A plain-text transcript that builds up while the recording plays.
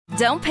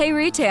Don't pay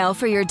retail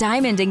for your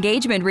diamond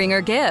engagement ring or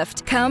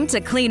gift. Come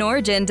to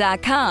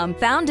CleanOrigin.com.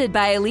 Founded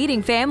by a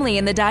leading family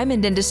in the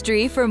diamond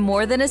industry for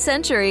more than a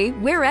century,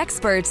 we're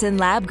experts in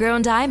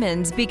lab-grown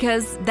diamonds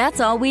because that's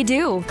all we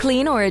do.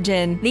 Clean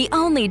Origin, the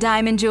only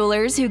diamond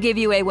jewelers who give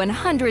you a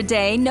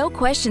 100-day, no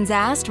questions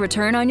asked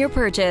return on your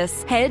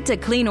purchase. Head to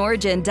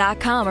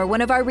CleanOrigin.com or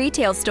one of our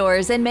retail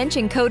stores and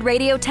mention code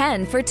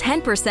Radio10 for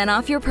 10%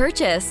 off your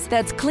purchase.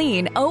 That's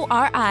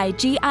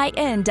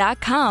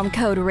CleanOrigin.com,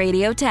 code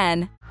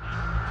Radio10.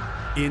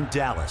 In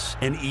Dallas,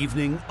 an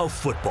evening of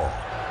football.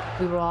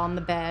 We were all in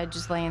the bed,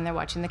 just laying there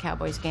watching the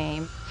Cowboys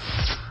game.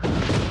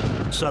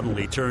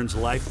 Suddenly turns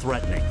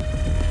life-threatening.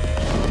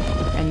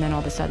 And then all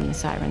of a sudden the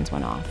sirens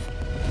went off.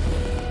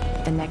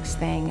 The next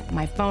thing,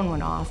 my phone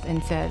went off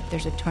and said,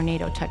 there's a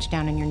tornado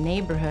touchdown in your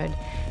neighborhood.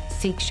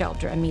 Seek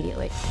shelter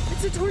immediately.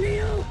 It's a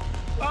tornado!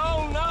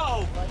 Oh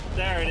no!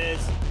 There it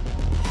is.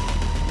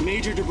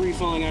 Major debris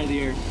falling out of the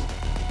air.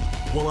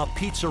 Well, a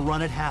pizza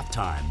run at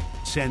halftime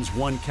sends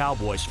one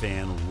Cowboys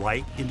fan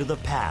right into the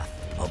path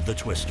of the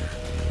twister.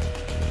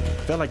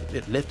 I felt like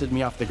it lifted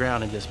me off the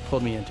ground and just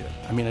pulled me into it.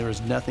 I mean, there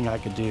was nothing I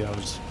could do. I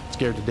was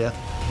scared to death.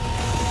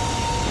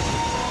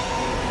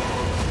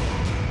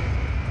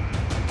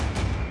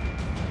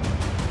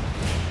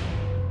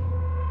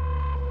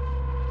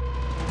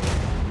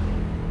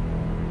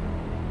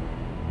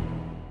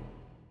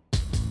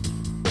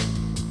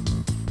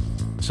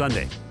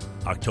 Sunday,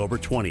 October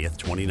 20th,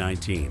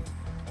 2019.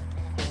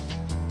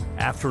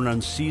 After an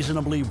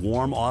unseasonably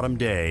warm autumn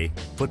day,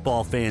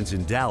 football fans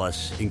in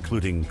Dallas,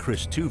 including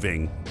Chris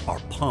Tuving, are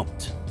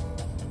pumped.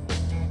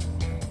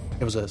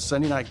 It was a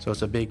Sunday night, so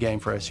it's a big game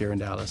for us here in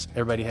Dallas.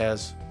 Everybody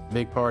has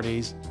big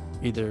parties.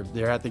 Either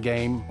they're at the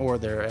game or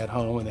they're at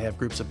home and they have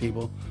groups of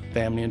people,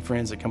 family and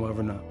friends that come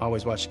over and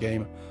always watch the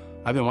game.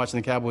 I've been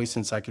watching the Cowboys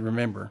since I can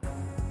remember.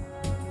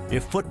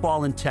 If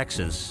football in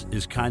Texas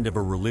is kind of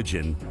a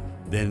religion,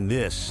 then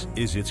this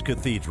is its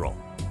cathedral.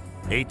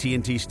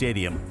 AT&T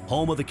Stadium,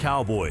 home of the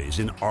Cowboys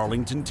in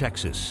Arlington,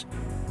 Texas,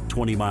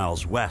 20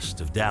 miles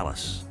west of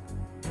Dallas.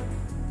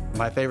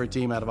 My favorite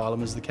team out of all of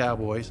them is the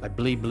Cowboys. I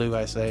bleed blue,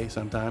 I say,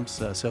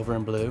 sometimes, silver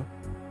and blue.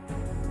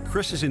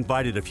 Chris has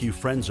invited a few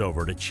friends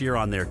over to cheer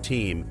on their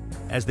team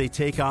as they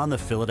take on the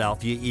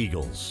Philadelphia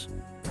Eagles.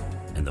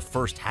 And the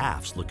first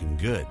half's looking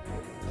good.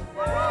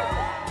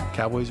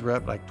 Cowboys were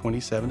up like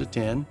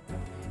 27-10.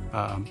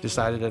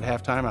 Decided at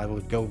halftime I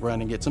would go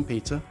run and get some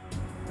pizza.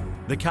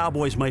 The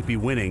Cowboys might be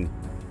winning,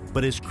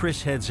 but as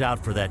Chris heads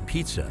out for that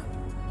pizza,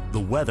 the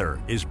weather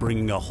is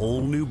bringing a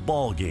whole new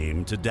ball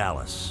game to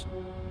Dallas.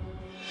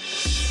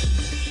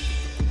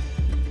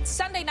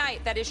 Sunday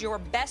night, that is your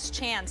best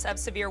chance of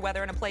severe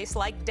weather in a place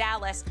like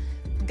Dallas.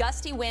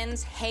 Gusty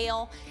winds,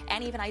 hail,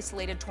 and even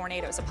isolated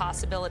tornadoes a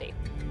possibility.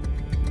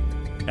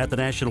 At the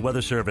National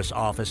Weather Service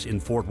office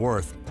in Fort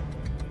Worth,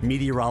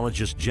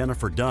 meteorologist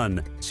Jennifer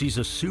Dunn sees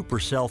a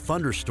supercell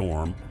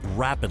thunderstorm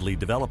rapidly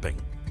developing.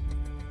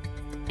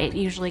 It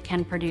usually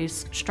can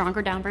produce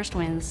stronger downburst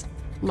winds,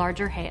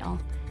 larger hail,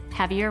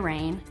 heavier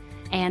rain,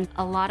 and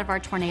a lot of our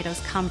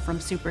tornadoes come from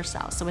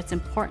supercells, so it's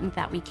important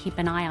that we keep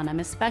an eye on them,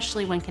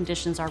 especially when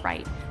conditions are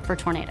right for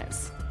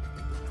tornadoes.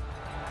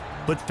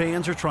 But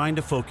fans are trying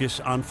to focus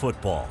on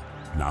football,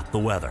 not the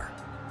weather.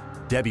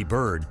 Debbie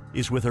Bird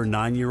is with her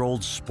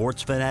 9-year-old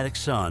sports fanatic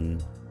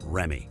son,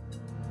 Remy.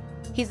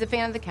 He's a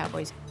fan of the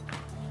Cowboys.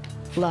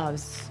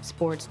 Loves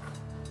sports,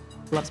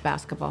 loves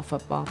basketball,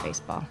 football,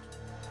 baseball.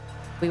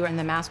 We were in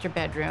the master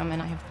bedroom,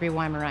 and I have 3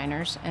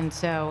 Weimaraners, and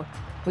so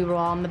we were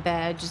all in the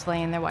bed, just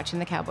laying there watching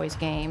the Cowboys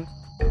game.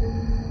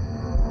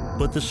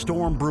 But the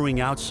storm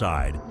brewing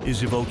outside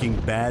is evoking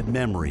bad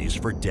memories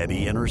for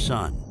Debbie and her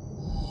son.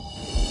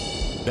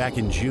 Back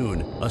in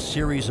June, a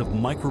series of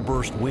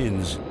microburst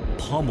winds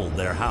pummeled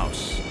their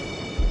house.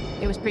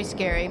 It was pretty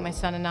scary. My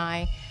son and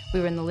I, we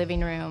were in the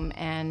living room,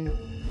 and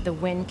the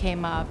wind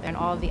came up, and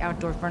all of the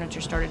outdoor furniture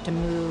started to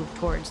move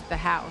towards the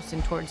house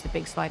and towards the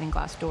big sliding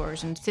glass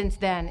doors. And since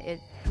then,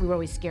 we were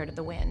always scared of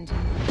the wind.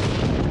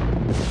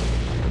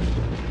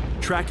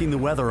 Tracking the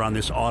weather on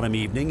this autumn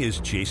evening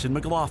is Jason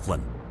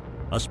McLaughlin,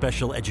 a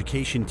special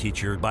education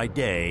teacher by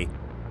day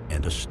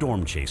and a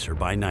storm chaser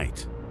by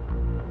night.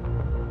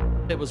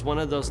 It was one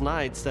of those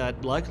nights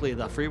that luckily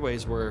the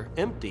freeways were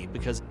empty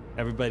because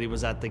everybody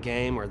was at the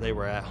game or they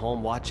were at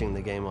home watching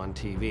the game on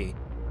TV.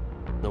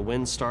 The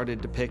wind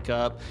started to pick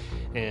up,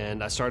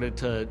 and I started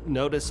to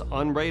notice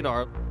on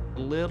radar a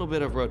little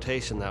bit of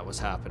rotation that was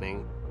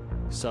happening.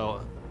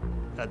 So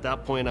at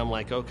that point, I'm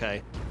like,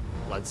 okay,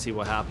 let's see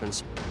what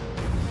happens.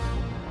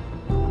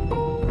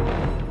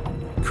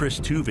 Chris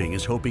Tuving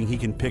is hoping he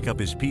can pick up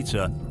his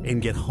pizza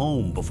and get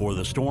home before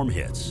the storm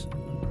hits.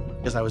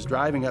 As I was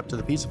driving up to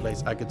the pizza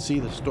place, I could see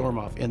the storm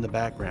off in the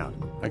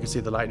background. I could see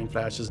the lightning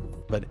flashes,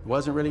 but it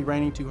wasn't really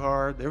raining too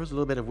hard. There was a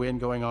little bit of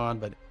wind going on,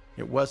 but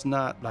it was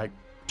not like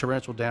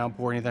torrential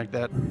downpour or anything like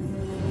that.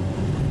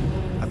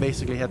 I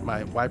basically had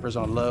my wipers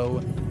on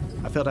low.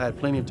 I felt I had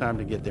plenty of time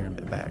to get there and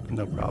get back,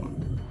 no problem.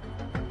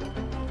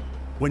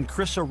 When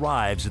Chris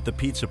arrives at the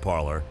pizza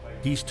parlor,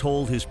 he's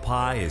told his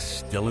pie is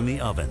still in the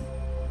oven.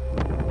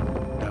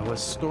 Now,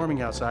 was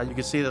storming outside. You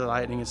could see the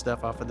lightning and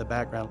stuff off in the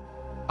background.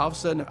 All of a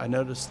sudden, I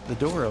noticed the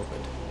door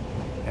opened.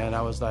 And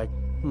I was like,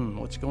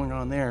 what's going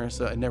on there?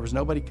 And there was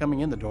nobody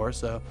coming in the door,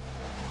 so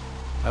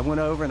I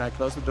went over and I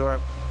closed the door.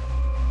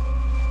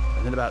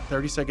 And then about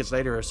 30 seconds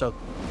later or so,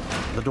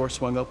 the door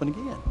swung open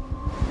again.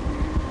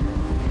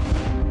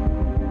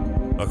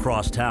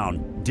 Across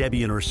town,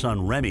 Debbie and her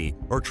son Remy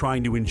are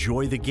trying to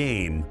enjoy the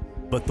game,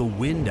 but the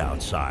wind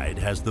outside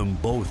has them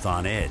both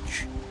on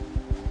edge.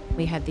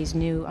 We had these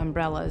new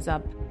umbrellas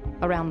up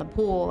around the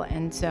pool,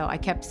 and so I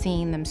kept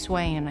seeing them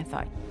swaying, and I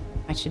thought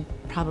I should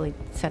probably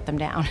set them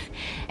down.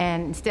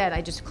 And instead,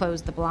 I just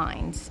closed the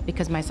blinds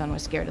because my son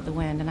was scared of the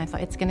wind, and I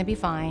thought it's going to be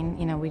fine.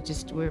 You know,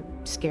 we're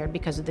scared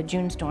because of the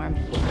June storm.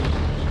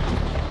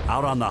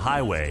 Out on the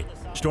highway,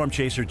 storm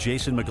chaser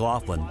Jason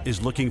McLaughlin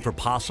is looking for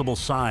possible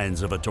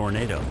signs of a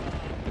tornado.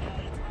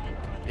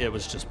 It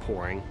was just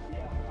pouring.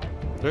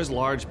 There's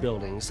large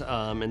buildings,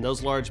 and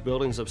those large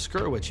buildings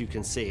obscure what you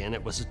can see, and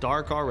it was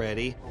dark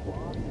already.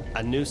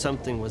 I knew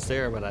something was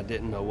there, but I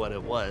didn't know what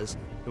it was.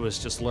 It was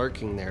just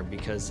lurking there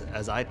because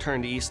as I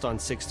turned east on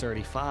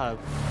 635,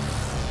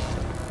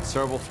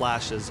 several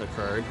flashes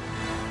occurred.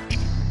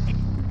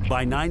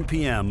 By 9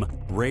 p.m.,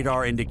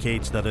 radar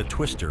indicates that a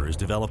twister is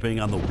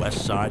developing on the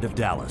west side of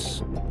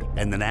Dallas,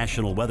 and the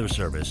National Weather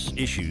Service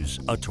issues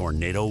a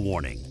tornado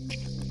warning.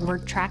 We're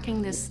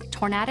tracking this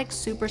tornadic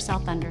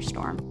supercell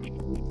thunderstorm.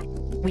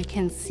 We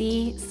can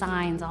see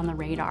signs on the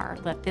radar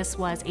that this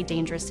was a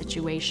dangerous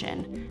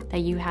situation, that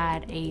you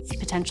had a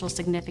potential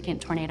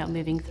significant tornado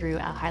moving through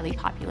a highly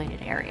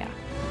populated area.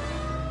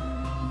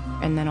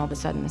 And then all of a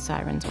sudden the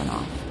sirens went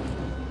off.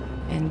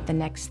 And the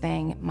next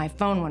thing, my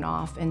phone went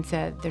off and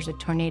said, there's a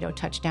tornado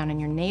touchdown in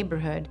your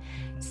neighborhood,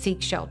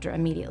 seek shelter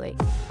immediately.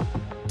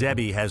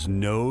 Debbie has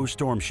no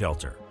storm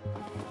shelter.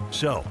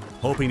 So,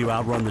 hoping to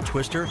outrun the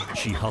twister,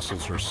 she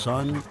hustles her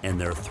son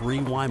and their 3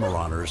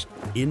 Weimaraners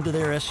into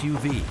their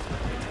SUV,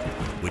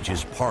 which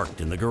is parked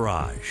in the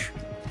garage.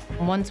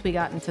 Once we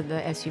got into the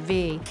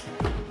SUV,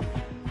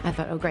 I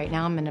thought, oh great,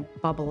 now I'm in a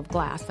bubble of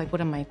glass. Like, what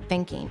am I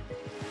thinking?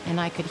 And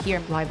I could hear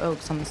live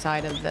oaks on the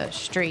side of the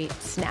street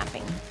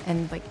snapping,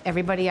 and like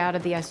everybody out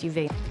of the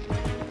SUV.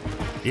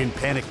 In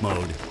panic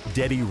mode,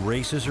 Debbie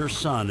races her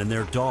son and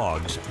their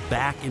dogs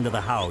back into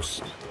the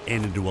house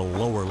and into a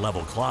lower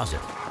level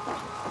closet.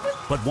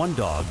 But one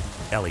dog,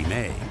 Ellie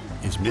Mae,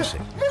 is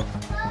missing.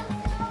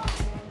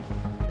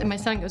 And my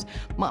son goes,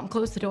 Mom,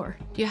 close the door.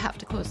 You have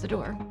to close the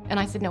door. And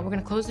I said, no, we're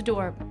gonna close the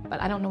door, but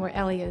I don't know where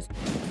Ellie is.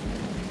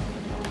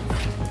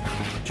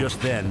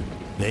 Just then,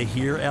 they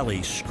hear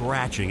Ellie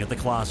scratching at the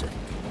closet.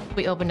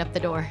 We opened up the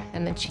door,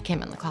 and then she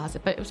came in the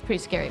closet, but it was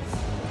pretty scary.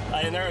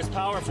 And there is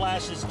power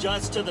flashes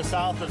just to the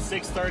south of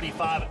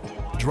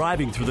 635.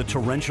 Driving through the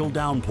torrential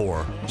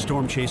downpour,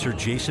 storm chaser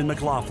Jason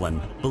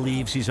McLaughlin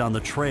believes he's on the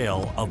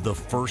trail of the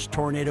first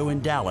tornado in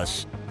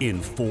Dallas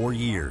in 4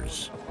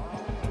 years.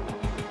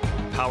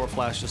 Power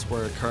flashes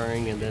were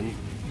occurring, and then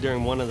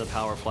during one of the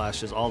power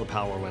flashes, all the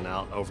power went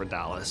out over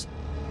Dallas.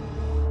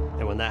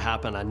 And when that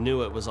happened, I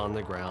knew it was on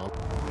the ground.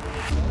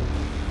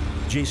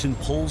 Jason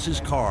pulls his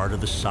car to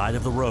the side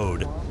of the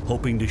road,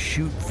 hoping to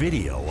shoot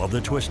video of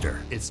the twister.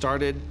 It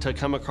started to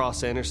come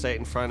across the interstate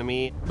in front of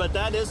me, But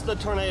that is the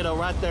tornado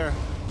right there.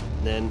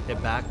 then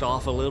it backed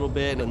off a little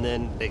bit, and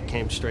then it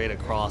came straight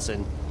across,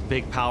 and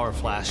big power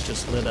flash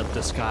just lit up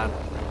the sky.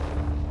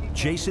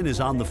 Jason is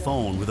on the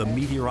phone with a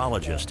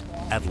meteorologist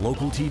at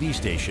local TV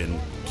station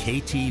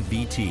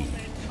KTVT.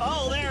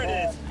 Oh, there it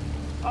is.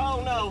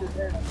 Oh, no.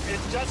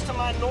 It's just to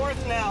my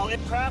north now.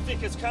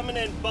 Traffic is coming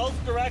in both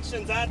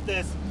directions at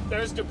this.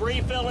 There's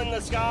debris filling the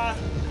sky.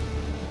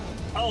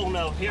 Oh,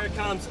 no. Here it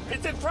comes.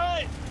 It's in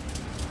front.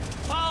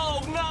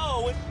 Oh,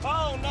 no.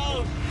 Oh,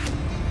 no.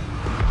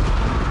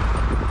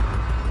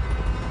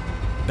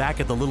 Back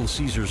at the Little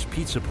Caesars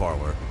Pizza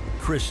Parlor,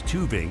 Chris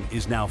Tubing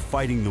is now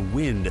fighting the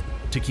wind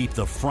to keep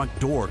the front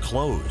door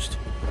closed.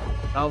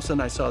 All of a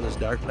sudden, I saw this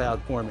dark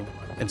cloud forming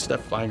and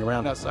stuff flying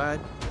around outside.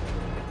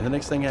 And the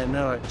next thing I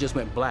know, it just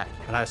went black,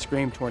 and I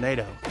screamed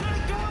tornado.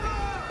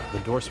 The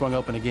door swung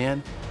open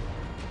again,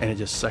 and it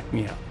just sucked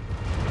me out.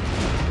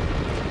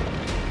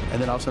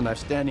 And then all of a sudden, I'm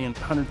standing in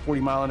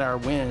 140-mile-an-hour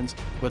winds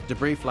with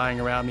debris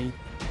flying around me,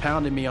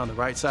 pounding me on the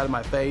right side of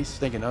my face,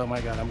 thinking, oh my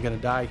God, I'm gonna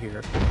die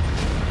here.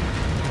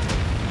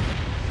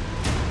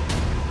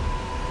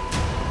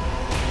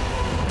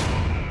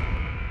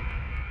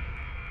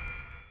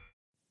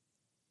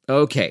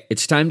 Okay,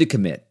 it's time to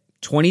commit.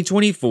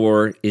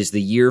 2024 is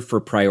the year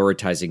for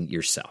prioritizing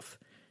yourself.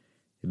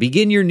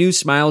 Begin your new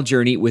smile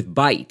journey with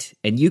Byte,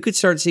 and you could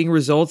start seeing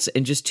results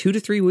in just 2 to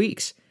 3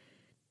 weeks.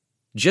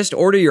 Just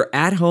order your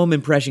at-home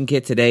impression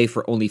kit today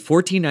for only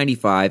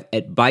 $14.95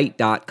 at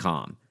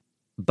Byte.com.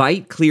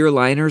 Byte clear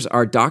liners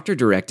are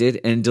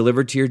doctor-directed and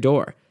delivered to your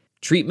door.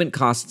 Treatment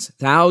costs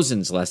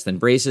thousands less than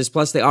braces,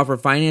 plus they offer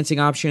financing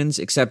options,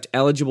 accept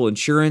eligible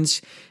insurance,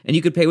 and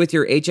you could pay with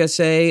your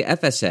HSA,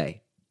 FSA.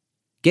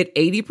 Get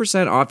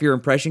 80% off your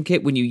impression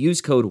kit when you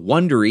use code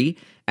WONDERY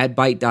at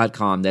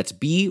Byte.com. That's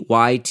BYTE.com.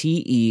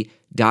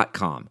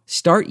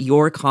 Start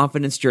your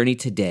confidence journey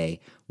today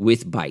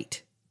with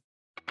Byte.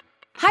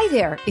 Hi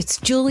there, it's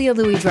Julia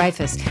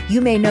Louis-Dreyfus.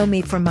 You may know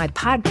me from my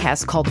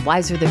podcast called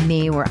Wiser Than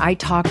Me, where I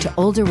talk to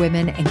older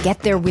women and get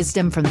their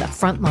wisdom from the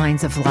front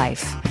lines of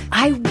life.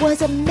 I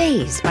was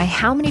amazed by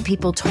how many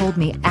people told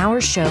me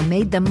our show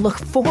made them look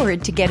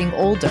forward to getting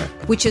older,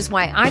 which is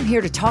why I'm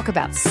here to talk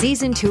about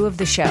season 2 of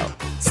the show.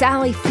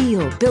 Sally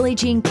Field, Billie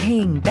Jean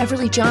King,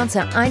 Beverly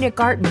Johnson, Ina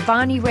Garten,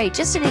 Bonnie Raitt,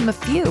 just to name a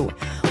few.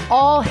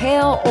 All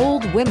hail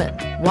old women.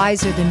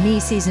 Wiser Than Me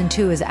season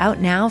 2 is out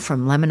now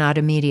from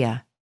Lemonada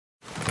Media.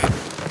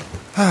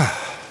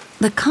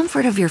 The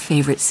comfort of your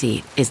favorite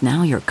seat is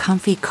now your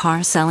comfy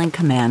car selling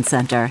command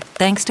center,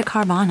 thanks to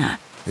Carvana.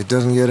 It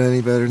doesn't get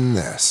any better than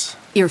this.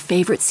 Your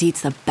favorite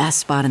seat's the best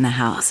spot in the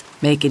house.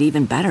 Make it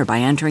even better by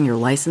entering your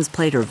license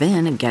plate or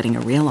VIN and getting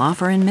a real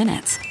offer in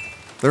minutes.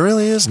 There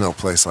really is no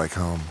place like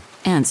home.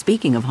 And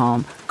speaking of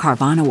home,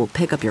 Carvana will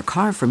pick up your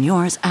car from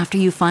yours after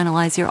you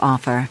finalize your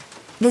offer.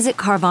 Visit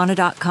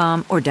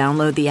Carvana.com or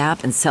download the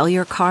app and sell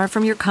your car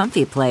from your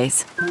comfy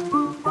place.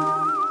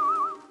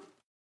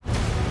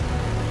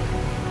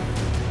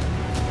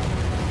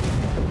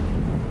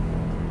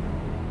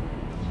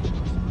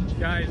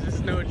 Guys, this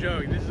is no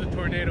joke. This is a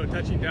tornado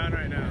touching down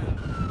right now.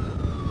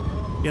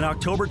 In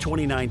October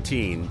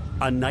 2019,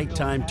 a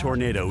nighttime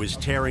tornado is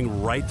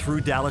tearing right through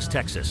Dallas,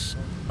 Texas,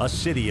 a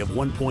city of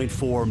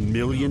 1.4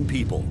 million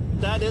people.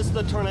 That is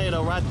the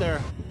tornado right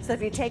there. So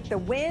if you take the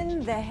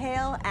wind, the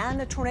hail, and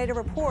the tornado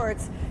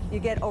reports, you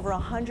get over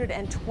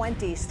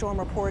 120 storm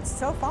reports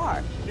so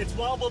far. It's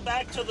wobbled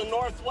back to the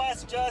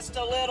northwest just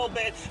a little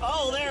bit.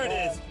 Oh, there it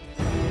is.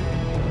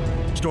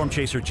 Storm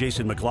chaser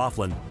Jason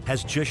McLaughlin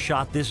has just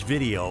shot this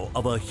video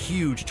of a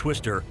huge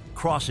twister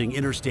crossing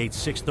Interstate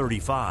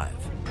 635.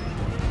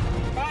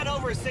 Right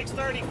over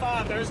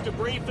 635, there's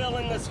debris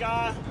filling the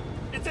sky.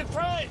 It's in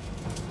front.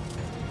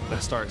 I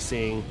start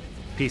seeing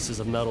pieces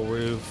of metal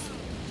roof.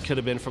 Could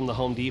have been from the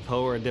Home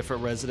Depot or a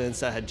different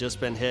residence that had just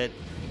been hit.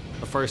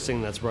 The first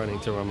thing that's running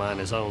through my mind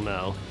is, oh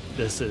no,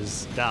 this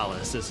is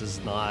Dallas. This is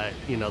not,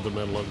 the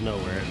middle of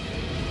nowhere.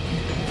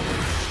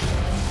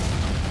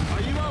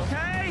 Are you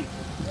okay?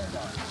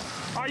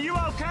 Are you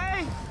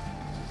okay?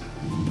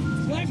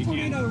 Flash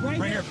tornado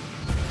right here.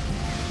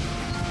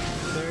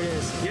 There it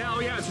is. Yeah, oh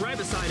yeah, it's right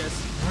beside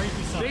us. Right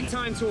beside Big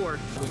time tour.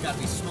 We gotta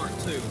be smart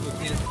too. We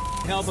can't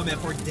help them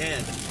if we're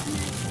dead.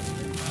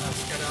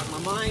 Get out of my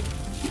mind.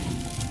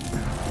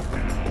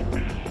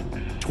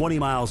 20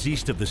 miles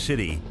east of the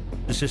city,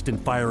 Assistant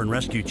Fire and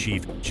Rescue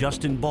Chief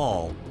Justin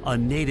Ball, a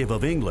native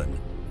of England,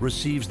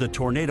 receives the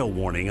tornado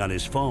warning on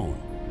his phone.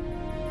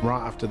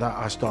 Right after that,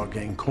 I start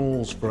getting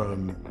calls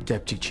from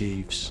deputy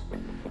chiefs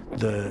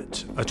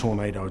that a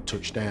tornado had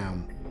touched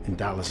down in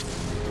Dallas.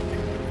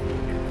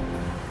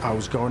 I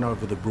was going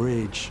over the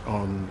bridge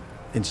on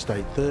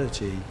Interstate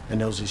 30, and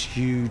there was this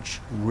huge,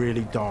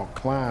 really dark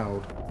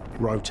cloud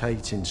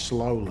rotating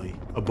slowly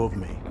above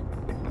me.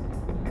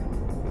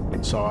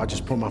 So I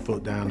just put my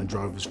foot down and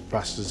drove as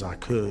fast as I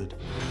could.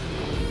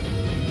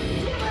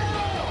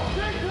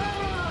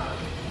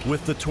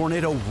 With the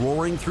tornado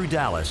roaring through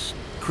Dallas,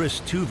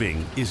 Chris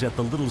Tuving is at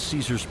the Little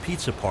Caesars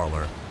Pizza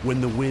Parlor when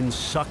the winds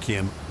suck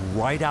him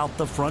right out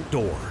the front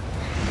door.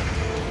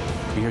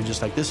 You're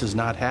just like, this is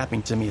not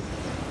happening to me.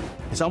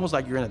 It's almost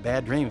like you're in a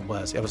bad dream.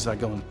 It was like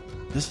going,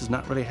 this is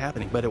not really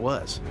happening, but it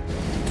was.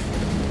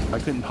 I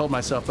couldn't hold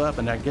myself up,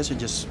 and I guess it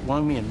just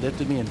swung me and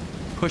lifted me and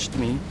pushed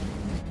me.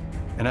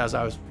 And as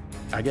I was,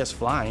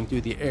 flying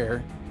through the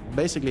air,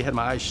 basically had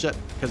my eyes shut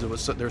because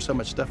there was so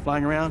much stuff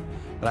flying around.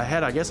 But I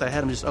had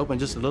them just open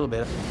just a little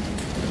bit.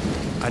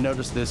 I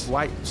noticed this a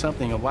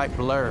white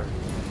blur.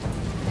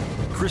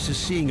 Chris is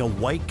seeing a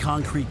white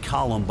concrete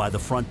column by the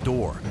front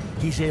door.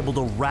 He's able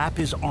to wrap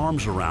his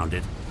arms around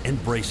it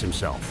and brace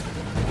himself.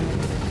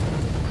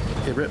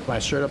 It ripped my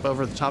shirt up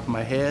over the top of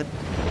my head.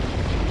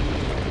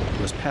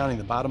 It was pounding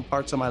the bottom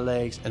parts of my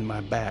legs and my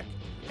back,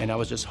 and I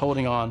was just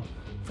holding on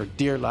for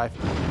dear life.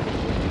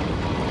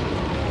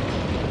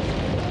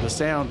 The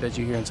sound that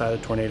you hear inside a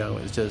tornado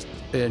is just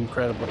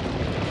incredible.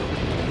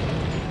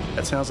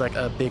 That sounds like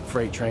a big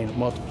freight train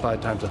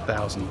multiplied times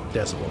 1,000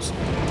 decibels.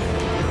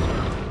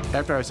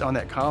 After I was on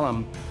that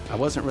column, I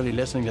wasn't really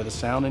listening to the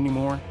sound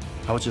anymore.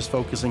 I was just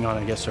focusing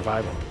on,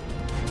 survival.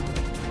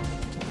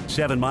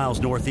 7 miles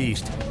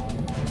northeast,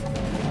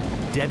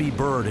 Debbie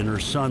Bird and her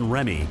son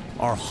Remy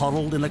are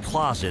huddled in a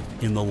closet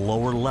in the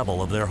lower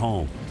level of their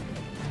home.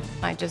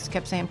 I just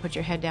kept saying, put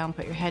your head down,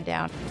 put your head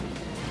down.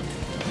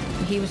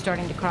 He was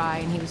starting to cry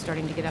and he was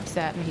starting to get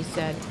upset, and he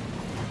said,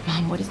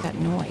 Mom, what is that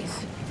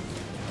noise?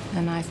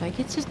 And I was like,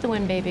 it's just the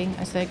wind, baby.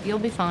 I said, you'll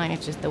be fine,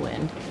 it's just the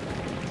wind.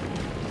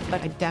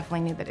 But I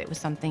definitely knew that it was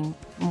something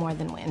more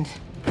than wind.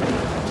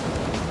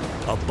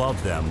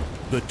 Above them,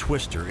 the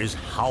twister is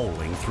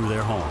howling through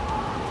their home.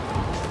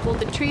 Well,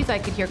 the trees I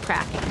could hear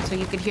cracking, so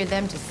you could hear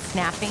them just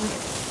snapping.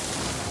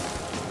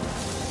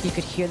 You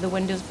could hear the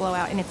windows blow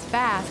out, and it's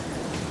fast.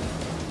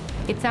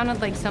 It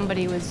sounded like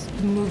somebody was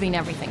moving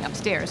everything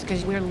upstairs,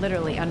 because we were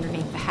literally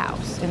underneath the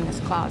house in this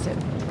closet.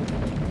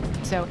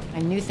 So I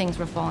knew things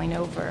were falling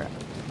over.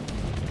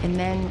 And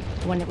then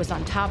when it was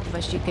on top of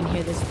us, you can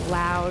hear this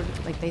loud,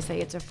 like they say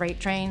it's a freight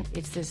train.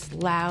 It's this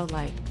loud,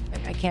 like,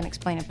 I can't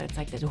explain it, but it's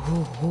like this,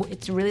 whoo,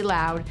 it's really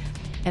loud.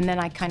 And then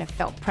I kind of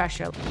felt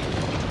pressure.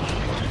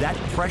 That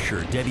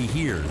pressure Debbie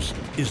hears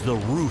is the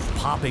roof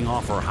popping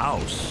off her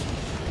house.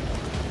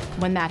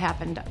 When that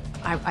happened,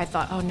 I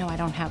thought, oh no, I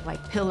don't have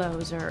like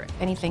pillows or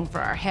anything for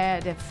our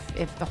head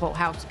if the whole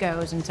house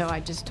goes. And so I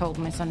just told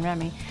my son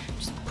Remy,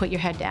 just put your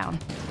head down.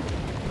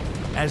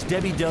 As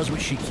Debbie does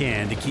what she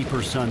can to keep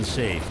her son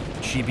safe,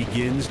 she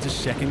begins to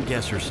second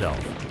guess herself.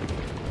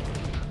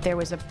 There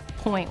was a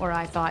point where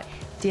I thought,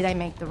 did I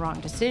make the wrong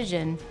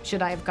decision?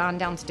 Should I have gone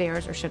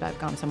downstairs or should I have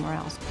gone somewhere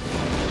else?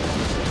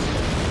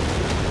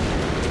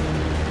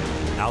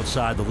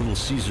 Outside the Little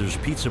Caesars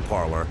Pizza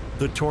Parlor,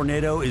 the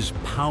tornado is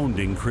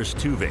pounding Chris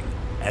Tuving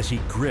as he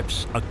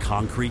grips a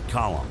concrete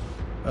column.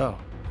 Oh,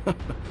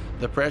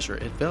 the pressure.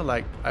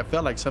 I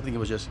felt like something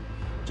was just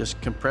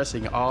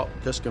compressing all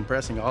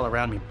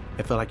around me.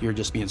 It felt like you were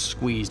just being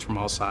squeezed from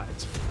all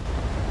sides.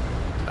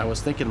 I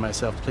was thinking to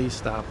myself, please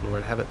stop,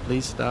 Lord, have it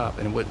please stop,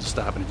 and it wouldn't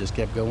stop, and it just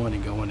kept going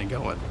and going and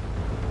going.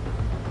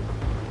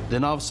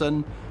 Then all of a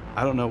sudden,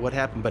 I don't know what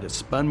happened, but it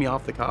spun me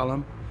off the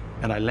column,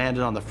 and I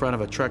landed on the front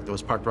of a truck that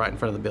was parked right in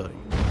front of the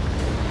building.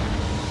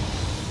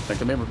 Like, I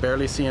remember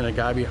barely seeing a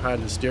guy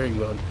behind the steering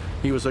wheel, and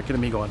he was looking at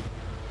me going,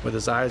 with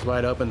his eyes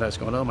wide open, I was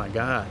going, oh my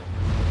God.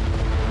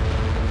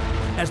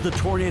 As the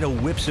tornado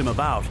whips him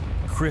about,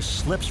 Chris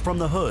slips from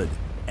the hood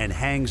and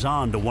hangs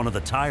on to one of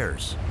the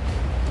tires.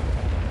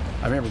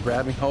 I remember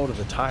grabbing hold of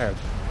the tire,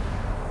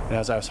 and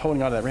as I was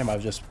holding on to that rim, I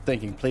was just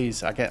thinking,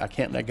 please, I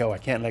can't let go,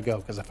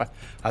 because I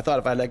thought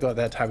if I let go at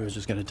that time, it was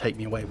just going to take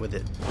me away with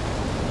it.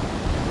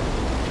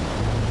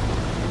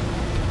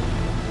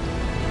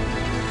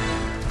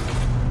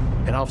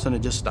 And all of a sudden,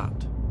 it just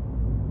stopped.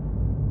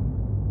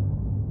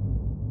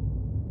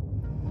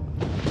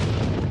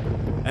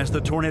 As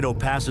the tornado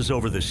passes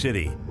over the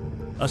city,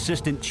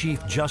 Assistant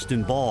Chief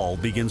Justin Ball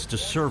begins to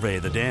survey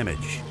the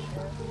damage.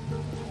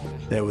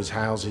 There was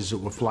houses that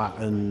were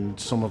flattened,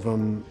 some of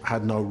them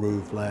had no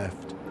roof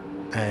left,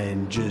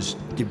 and just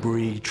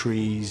debris,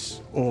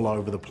 trees all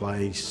over the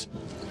place.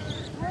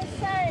 We're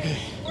safe.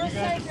 We're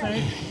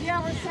safe.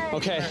 Yeah, we're safe.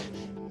 Okay.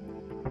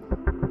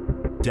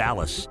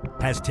 Dallas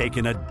has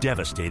taken a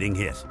devastating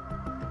hit.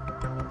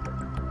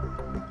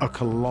 A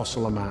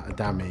colossal amount of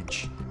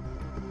damage.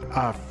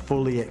 I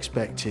fully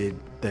expected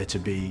there to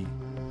be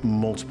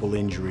multiple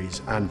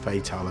injuries and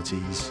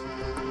fatalities.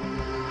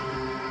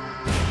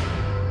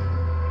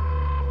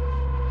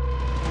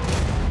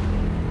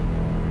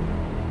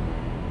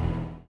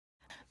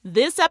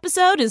 This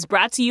episode is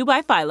brought to you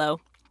by Philo.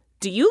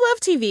 Do you love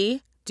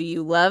TV? Do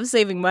you love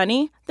saving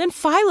money? Then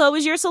Philo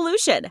is your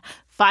solution.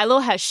 Philo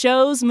has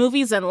shows,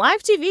 movies, and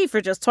live TV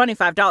for just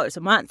 $25 a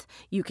month.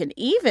 You can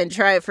even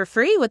try it for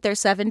free with their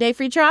 7-day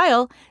free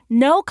trial.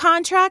 No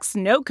contracts,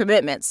 no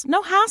commitments,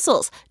 no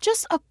hassles.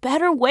 Just a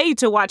better way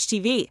to watch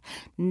TV.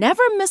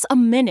 Never miss a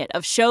minute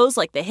of shows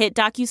like the hit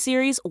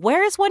docuseries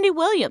Where is Wendy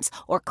Williams?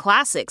 Or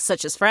classics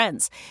such as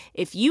Friends.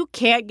 If you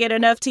can't get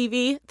enough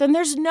TV, then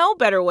there's no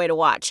better way to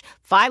watch.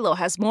 Philo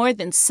has more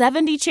than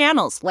 70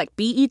 channels like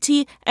BET,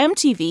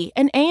 MTV,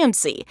 and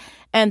AMC.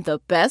 And the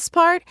best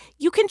part?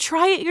 You can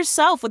try it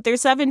yourself with their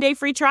 7-day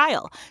free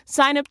trial.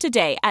 Sign up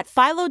today at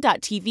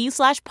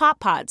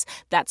philo.tv/poppods.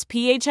 That's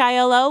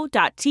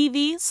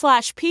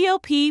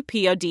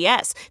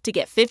philo.tv/POPPODS to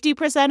get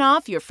 50%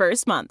 off your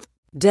first month.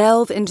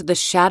 Delve into the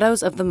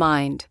shadows of the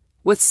mind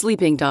with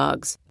Sleeping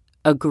Dogs,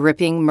 a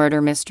gripping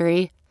murder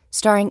mystery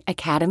starring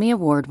Academy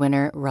Award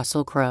winner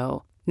Russell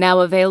Crowe. Now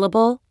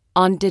available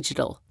on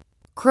digital.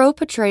 Crowe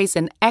portrays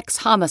an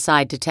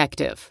ex-homicide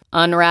detective,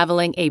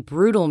 unraveling a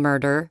brutal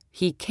murder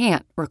he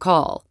can't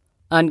recall.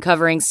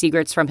 Uncovering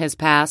secrets from his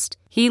past,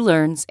 he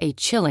learns a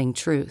chilling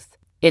truth.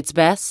 It's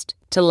best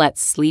to let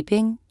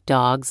sleeping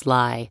dogs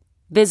lie.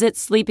 Visit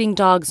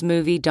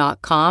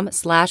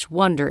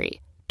sleepingdogsmovie.com/Wondery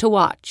to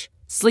watch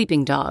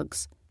Sleeping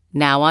Dogs,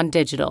 now on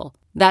digital.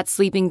 That's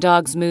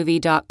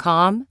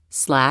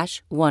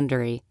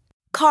sleepingdogsmovie.com/Wondery.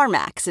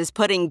 CarMax is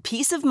putting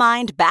peace of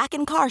mind back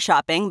in car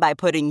shopping by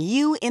putting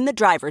you in the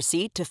driver's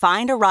seat to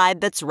find a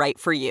ride that's right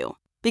for you.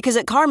 Because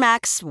at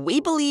CarMax,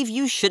 we believe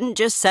you shouldn't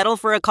just settle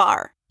for a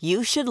car.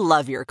 You should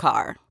love your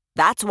car.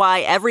 That's why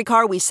every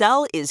car we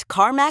sell is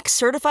CarMax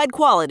certified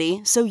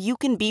quality, so you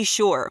can be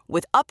sure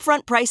with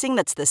upfront pricing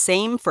that's the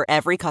same for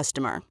every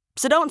customer.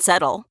 So don't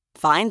settle.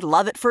 Find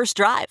love at first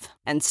drive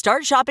and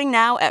start shopping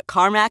now at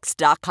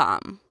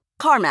CarMax.com.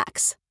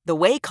 CarMax, the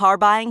way car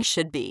buying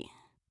should be.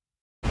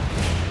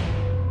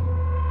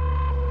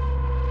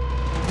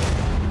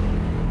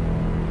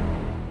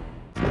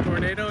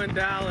 Tornado in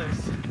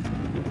Dallas.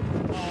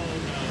 Oh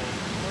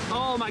no.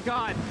 Oh my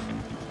God.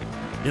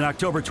 In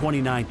October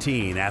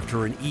 2019,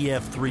 after an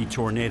EF3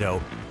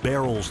 tornado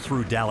barrels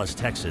through Dallas,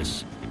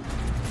 Texas,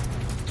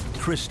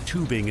 Chris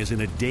Tuving is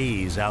in a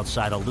daze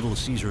outside a Little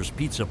Caesars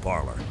Pizza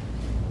Parlor.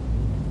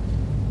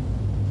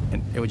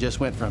 And it just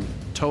went from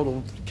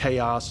total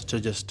chaos to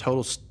just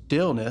total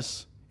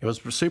stillness. It was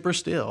super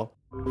still.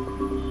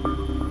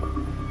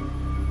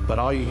 But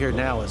all you hear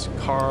now is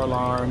car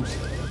alarms,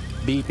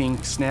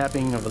 beeping,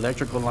 snapping of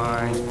electrical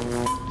lines.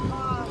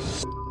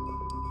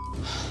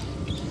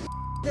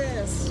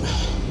 This.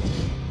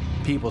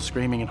 People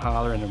screaming and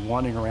hollering and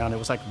wandering around. It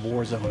was like a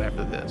war zone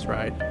after this,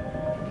 right?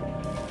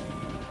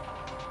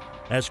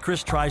 As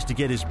Chris tries to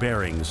get his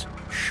bearings,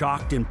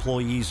 shocked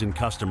employees and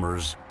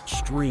customers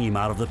stream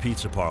out of the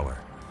pizza parlor.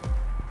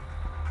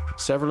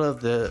 Several of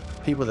the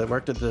people that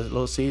worked at the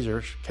Little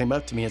Caesars came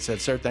up to me and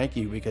said, "Sir, thank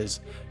you, because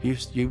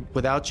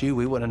without you,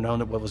 we wouldn't have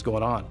known what was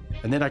going on."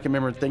 And then I can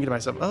remember thinking to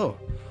myself, oh.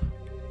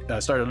 And I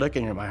started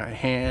looking at my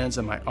hands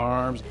and my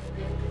arms.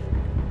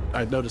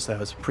 I noticed that I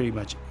was pretty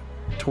much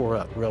tore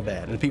up real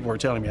bad. And people were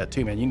telling me that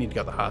too, man, you need to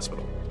go to the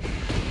hospital.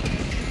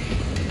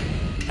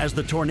 As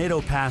the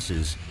tornado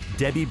passes,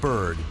 Debbie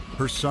Bird,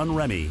 her son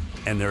Remy,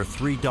 and their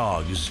 3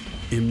 dogs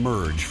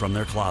emerge from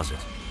their closet.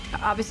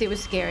 Obviously, it was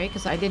scary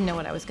because I didn't know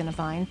what I was going to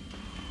find.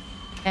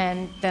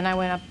 And then I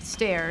went up the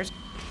stairs.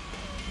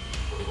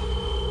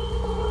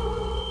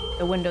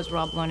 The windows were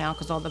all blown out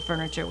because all the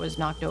furniture was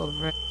knocked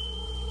over.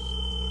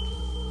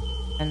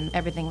 And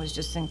everything was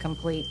just in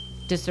complete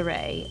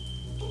disarray.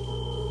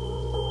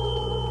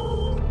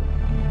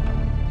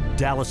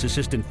 Dallas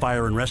Assistant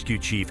Fire and Rescue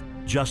Chief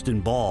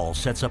Justin Ball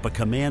sets up a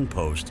command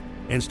post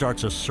and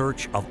starts a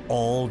search of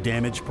all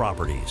damaged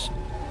properties.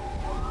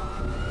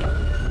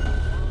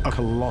 A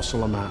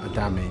colossal amount of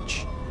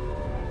damage.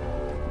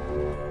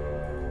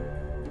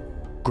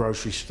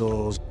 Grocery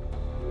stores.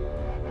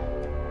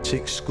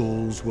 6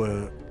 schools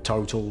were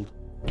totaled.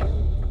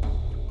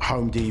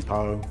 Home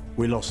Depot,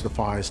 we lost the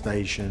fire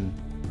station.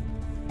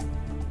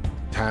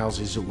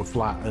 Houses that were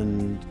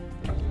flattened.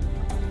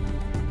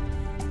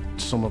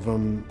 Some of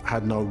them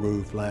had no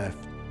roof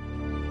left.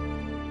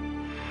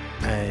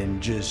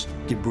 And just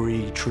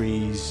debris,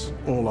 trees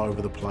all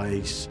over the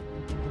place.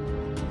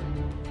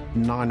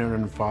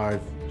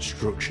 905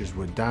 structures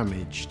were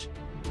damaged.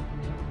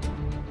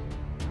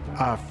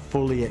 I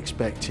fully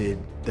expected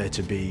there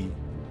to be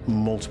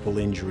multiple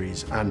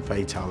injuries and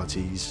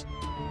fatalities.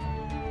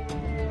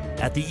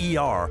 At the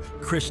ER,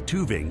 Chris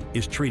Tuving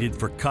is treated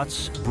for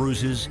cuts,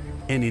 bruises,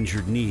 and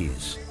injured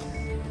knees.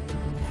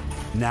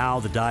 Now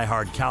the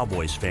diehard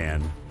Cowboys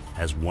fan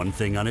has one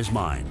thing on his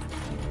mind.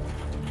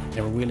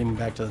 They were wheeling me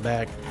back to the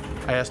back.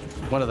 I asked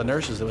one of the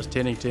nurses that was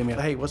tending to me,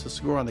 "Hey, what's the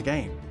score on the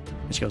game?"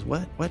 And she goes,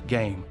 What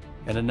game?"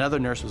 And another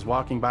nurse was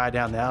walking by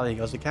down the alley. He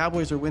goes, "The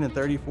Cowboys are winning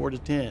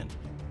 34-10.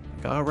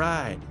 Like, all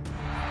right.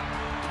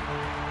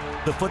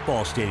 The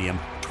football stadium,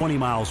 20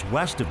 miles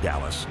west of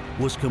Dallas,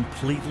 was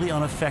completely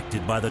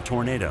unaffected by the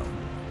tornado,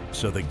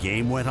 so the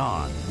game went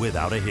on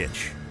without a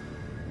hitch.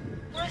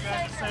 We're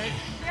safe.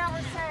 Yeah, we're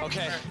safe.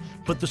 Okay.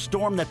 But the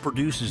storm that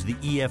produces the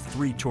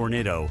EF3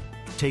 tornado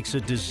takes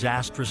a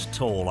disastrous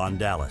toll on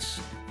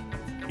Dallas.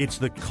 It's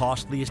the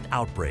costliest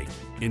outbreak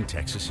in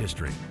Texas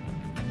history,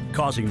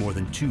 causing more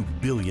than $2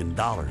 billion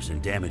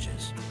in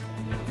damages.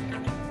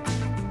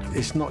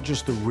 It's not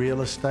just the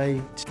real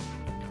estate,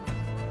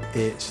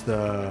 it's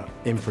the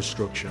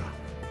infrastructure.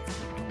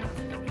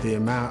 The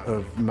amount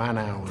of man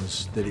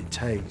hours that it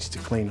takes to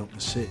clean up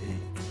the city.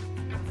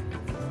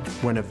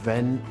 When an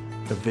event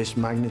of this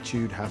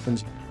magnitude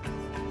happens,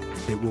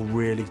 it will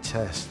really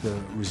test the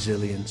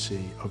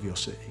resiliency of your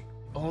city.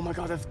 Oh my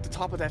God, the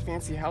top of that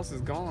fancy house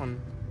is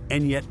gone.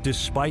 And yet,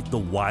 despite the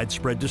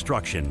widespread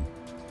destruction,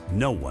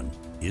 no one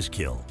is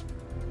killed.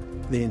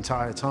 The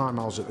entire time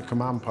I was at the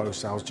command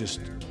post, I was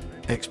just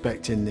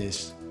expecting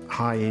this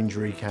high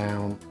injury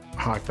count,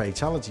 high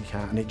fatality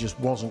count, and it just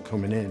wasn't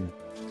coming in.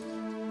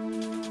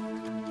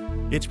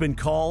 It's been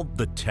called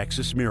the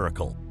Texas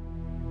Miracle.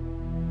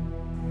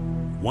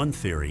 One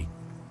theory,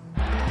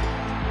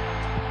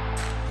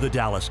 the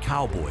Dallas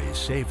Cowboys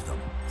saved them.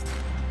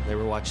 They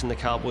were watching the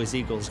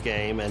Cowboys-Eagles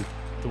game, and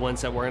the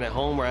ones that weren't at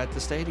home were at the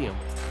stadium.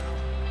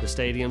 The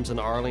stadium's in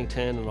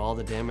Arlington, and all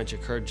the damage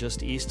occurred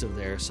just east of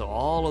there, so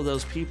all of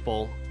those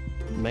people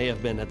may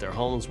have been at their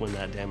homes when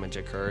that damage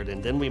occurred,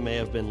 and then we may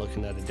have been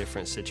looking at a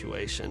different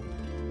situation.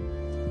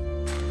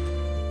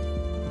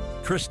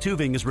 Chris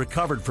Tuving is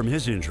recovered from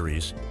his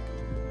injuries,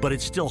 but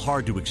it's still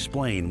hard to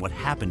explain what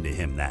happened to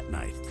him that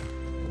night.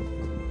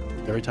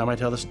 Every time I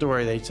tell the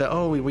story, they say,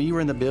 "Oh, well, you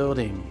were in the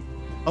building."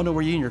 "Oh, no,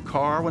 were you in your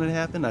car when it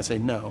happened?" I say,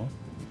 "No,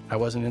 I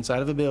wasn't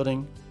inside of a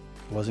building.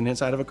 I wasn't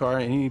inside of a car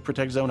in any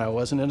protected zone. I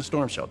wasn't in a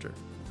storm shelter.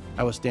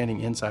 I was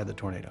standing inside the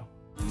tornado."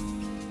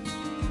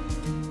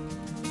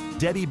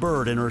 Debbie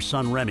Bird and her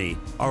son Remy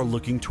are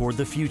looking toward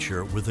the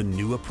future with a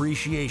new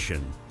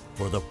appreciation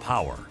for the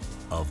power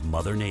of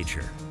Mother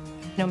Nature.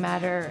 No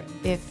matter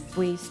if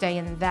we stay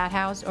in that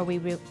house or we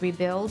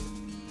rebuild,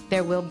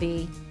 there will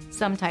be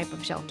some type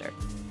of shelter.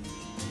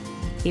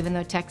 Even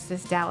though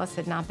Texas, Dallas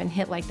had not been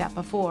hit like that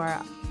before,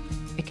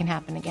 it can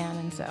happen again,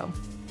 and so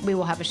we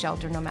will have a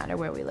shelter no matter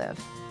where we live.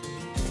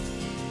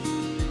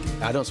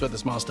 I don't sweat the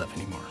small stuff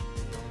anymore.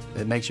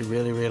 It makes you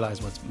really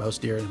realize what's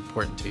most dear and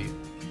important to you.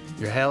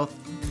 Your health,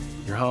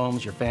 your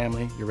homes, your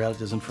family, your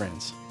relatives and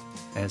friends.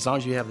 And as long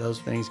as you have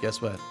those things,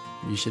 guess what?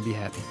 You should be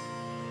happy.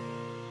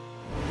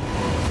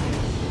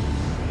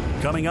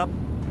 Coming up,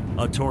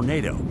 a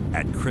tornado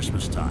at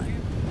Christmas time.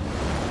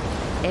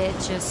 It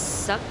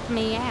just sucked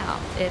me out.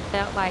 It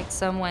felt like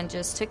someone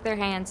just took their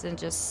hands and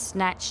just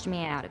snatched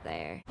me out of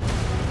there.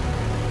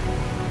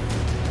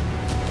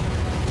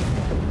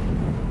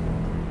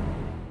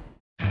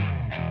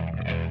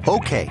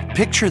 Okay,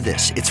 picture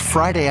this. It's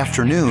Friday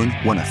afternoon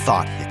when a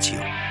thought hits you.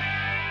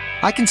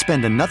 I can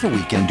spend another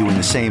weekend doing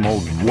the same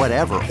old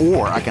whatever,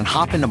 or I can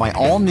hop into my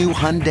all-new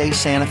Hyundai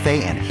Santa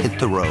Fe and hit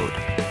the road.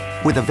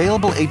 With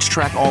available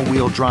H-Track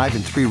all-wheel drive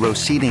and 3-row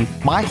seating,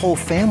 my whole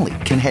family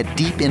can head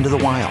deep into the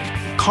wild.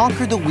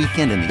 Conquer the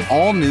weekend in the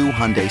all-new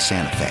Hyundai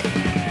Santa Fe.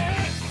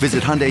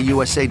 Visit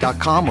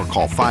HyundaiUSA.com or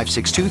call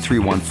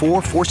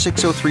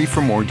 562-314-4603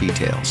 for more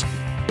details.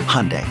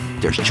 Hyundai,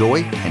 there's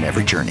joy in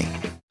every journey.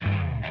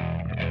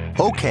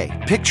 Okay,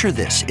 picture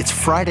this. It's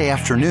Friday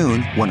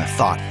afternoon when a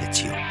thought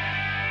hits you.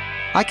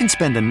 I can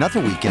spend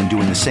another weekend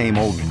doing the same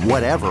old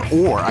whatever,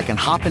 or I can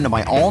hop into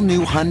my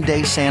all-new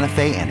Hyundai Santa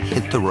Fe and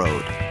hit the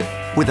road.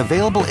 With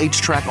available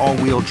H-Track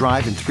all-wheel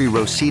drive and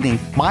 3-row seating,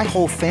 my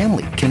whole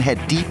family can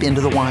head deep into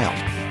the wild.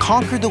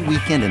 Conquer the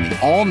weekend in the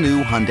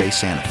all-new Hyundai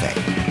Santa Fe.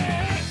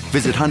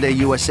 Visit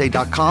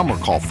HyundaiUSA.com or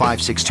call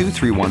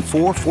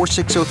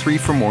 562-314-4603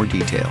 for more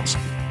details.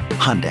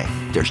 Hyundai,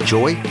 there's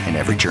joy in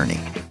every journey.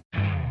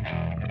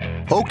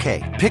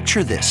 Okay,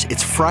 picture this.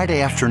 It's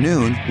Friday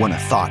afternoon when a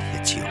thought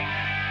hits you.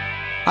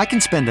 I can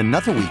spend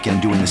another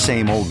weekend doing the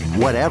same old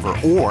whatever,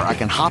 or I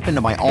can hop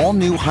into my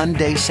all-new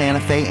Hyundai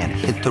Santa Fe and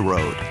hit the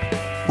road.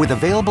 With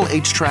available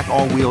H-Track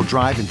all-wheel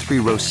drive and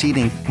 3-row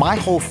seating, my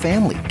whole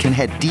family can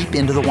head deep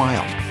into the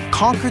wild.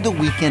 Conquer the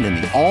weekend in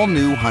the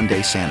all-new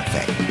Hyundai Santa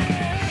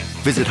Fe.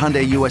 Visit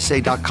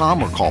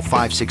HyundaiUSA.com or call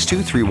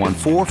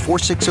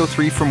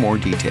 562-314-4603 for more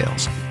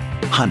details.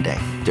 Hyundai,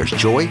 there's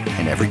joy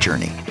in every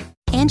journey.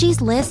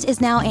 Angie's List is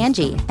now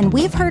Angie, and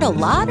we've heard a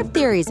lot of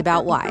theories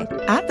about why.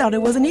 I thought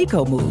it was an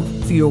eco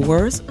move. Fewer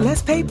words,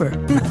 less paper.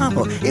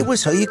 No, it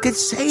was so you could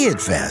say it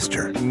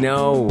faster.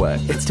 No,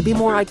 it's to be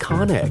more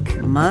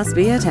iconic. Must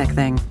be a tech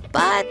thing.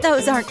 But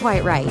those aren't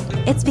quite right.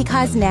 It's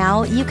because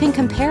now you can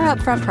compare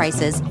upfront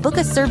prices, book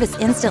a service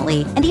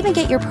instantly, and even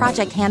get your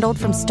project handled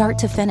from start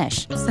to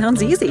finish.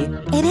 Sounds easy.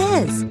 It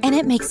is, and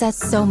it makes us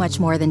so much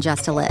more than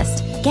just a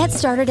list. Get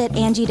started at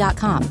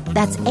Angie.com.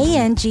 That's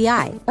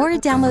ANGI, or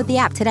download the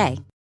app today.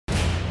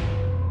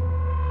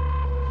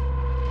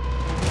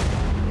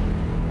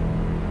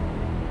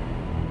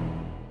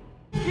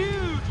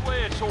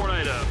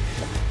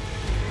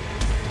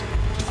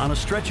 On a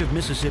stretch of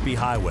Mississippi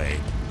Highway,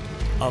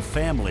 a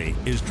family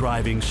is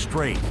driving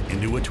straight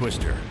into a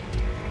twister.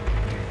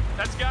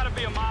 That's got to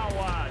be a mile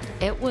wide.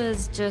 It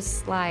was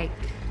just like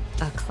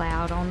a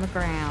cloud on the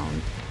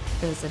ground.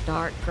 It was a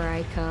dark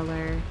gray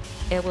color.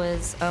 It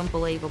was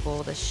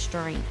unbelievable, the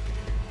strength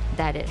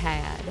that it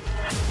had.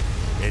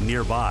 And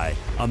nearby,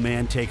 a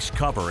man takes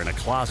cover in a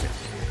closet.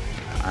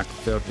 I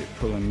felt it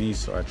pulling me,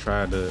 so I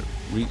tried to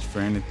reach for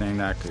anything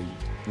that I could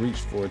reach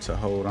for to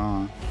hold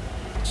on.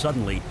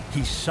 Suddenly,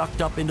 he's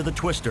sucked up into the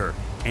twister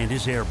and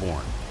is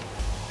airborne.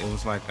 It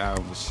was like I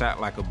was shot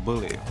like a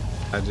bullet.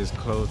 I just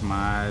closed my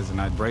eyes and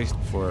I braced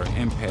for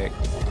impact.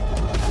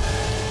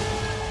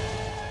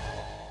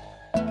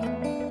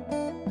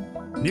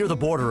 Near the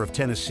border of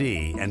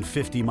Tennessee and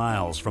 50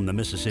 miles from the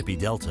Mississippi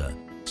Delta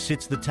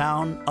sits the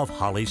town of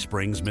Holly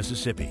Springs,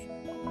 Mississippi.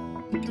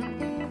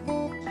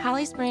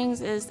 Holly Springs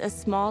is a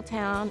small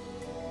town.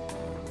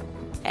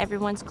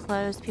 Everyone's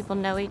close, people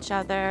know each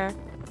other.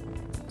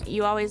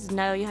 You always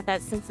know, you have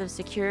that sense of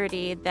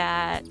security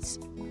that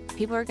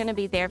people are going to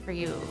be there for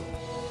you.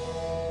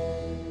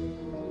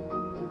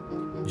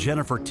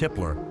 Jennifer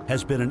Tipler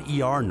has been an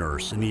ER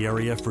nurse in the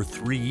area for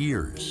 3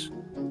 years.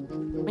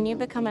 When you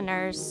become a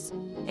nurse,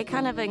 it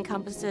kind of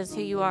encompasses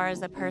who you are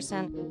as a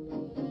person.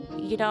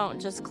 You don't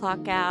just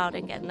clock out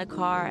and get in the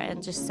car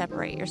and just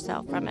separate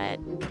yourself from it.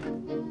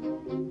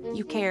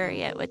 You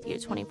carry it with you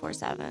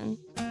 24/7.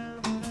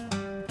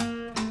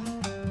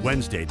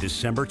 Wednesday,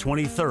 December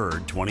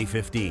 23rd,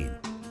 2015.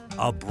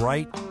 A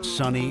bright,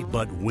 sunny,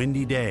 but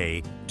windy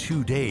day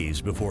 2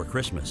 days before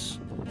Christmas.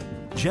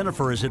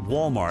 Jennifer is at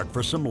Walmart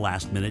for some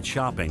last-minute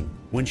shopping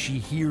when she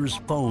hears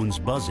phones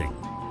buzzing.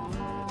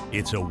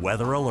 It's a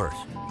weather alert.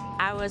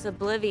 I was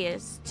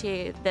oblivious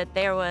to that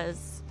there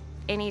was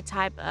any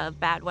type of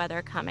bad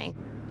weather coming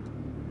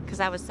because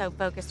I was so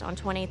focused on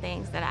 20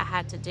 things that I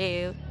had to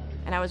do,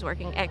 and I was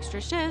working extra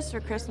shifts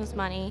for Christmas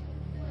money.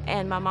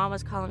 And my mom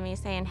was calling me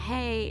saying,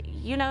 hey,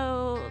 you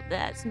know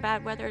that some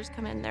bad weather is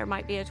coming, there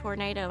might be a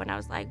tornado. And I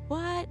was like,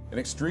 what? An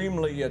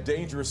extremely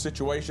dangerous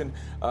situation.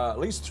 At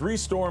least 3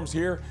 storms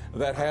here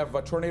that have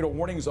tornado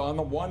warnings on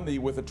them. One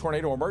with a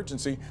tornado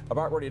emergency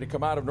about ready to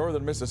come out of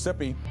northern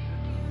Mississippi.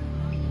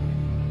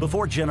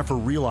 Before Jennifer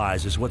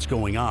realizes what's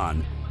going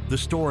on, the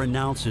store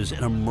announces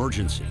an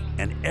emergency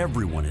and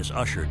everyone is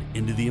ushered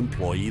into the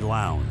employee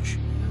lounge.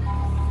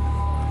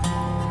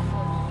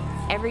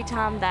 Every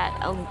time that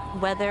a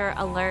weather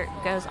alert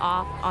goes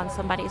off on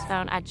somebody's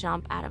phone, I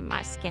jump out of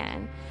my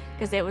skin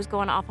because it was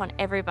going off on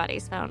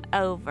everybody's phone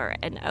over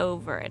and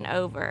over and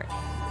over.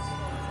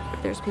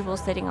 There's people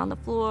sitting on the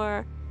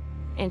floor,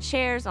 in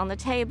chairs, on the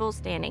table,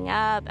 standing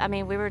up. I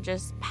mean, we were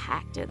just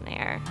packed in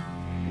there.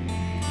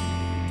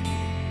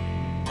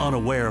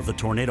 Unaware of the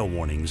tornado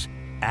warnings,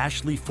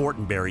 Ashley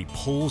Fortenberry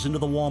pulls into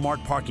the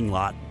Walmart parking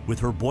lot with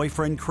her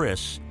boyfriend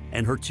Chris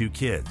and her 2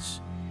 kids,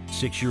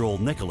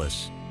 6-year-old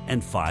Nicholas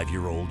and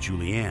 5-year-old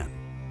Julianne.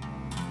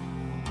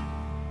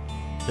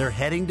 They're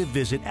heading to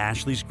visit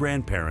Ashley's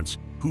grandparents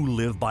who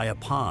live by a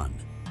pond,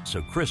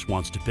 so Chris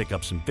wants to pick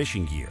up some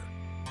fishing gear.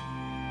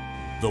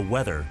 The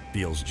weather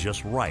feels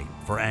just right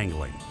for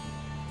angling.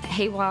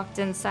 He walked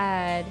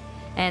inside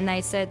and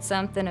they said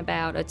something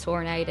about a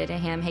tornado to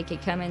him. He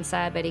could come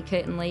inside, but he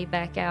couldn't leave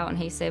back out. And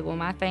he said, well,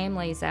 my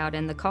family's out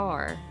in the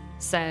car.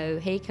 So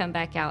he come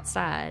back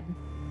outside.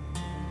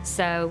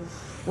 So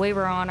we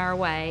were on our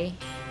way.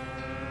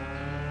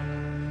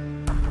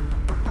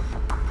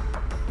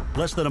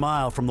 Less than a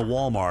mile from the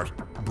Walmart,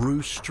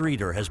 Bruce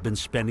Streeter has been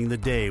spending the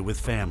day with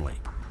family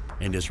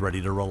and is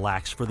ready to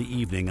relax for the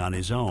evening on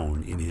his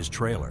own in his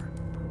trailer.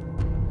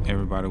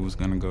 Everybody was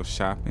gonna go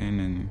shopping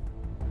and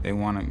they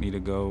wanted me to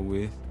go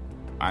with.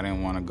 I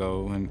didn't want to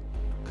go, and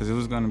because it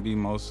was going to be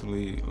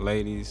mostly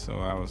ladies, so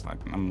I was like,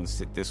 I'm going to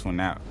sit this one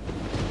out.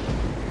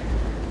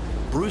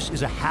 Bruce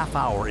is a half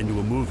hour into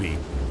a movie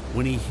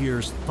when he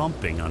hears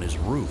thumping on his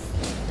roof.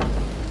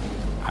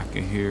 I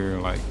could hear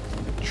like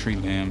tree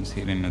limbs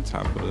hitting the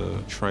top of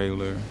the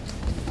trailer,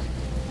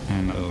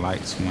 and the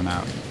lights went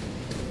out.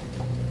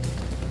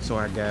 So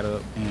I got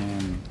up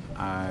and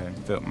I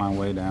felt my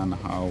way down the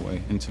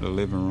hallway into the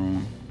living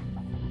room,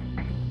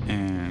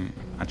 and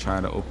I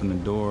tried to open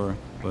the door,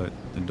 but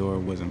the door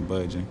wasn't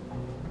budging.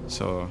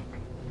 So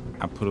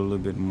I put a little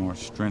bit more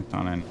strength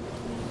on it.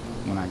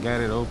 When I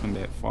got it open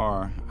that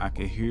far, I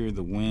could hear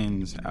the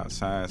winds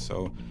outside.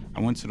 So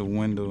I went to the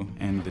window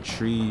and the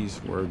trees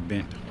were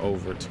bent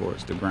over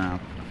towards the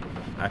ground.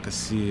 I could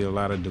see a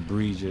lot of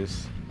debris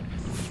just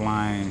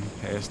flying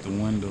past the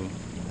window.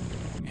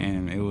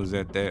 And it was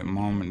at that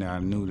moment that I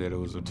knew that it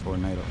was a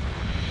tornado.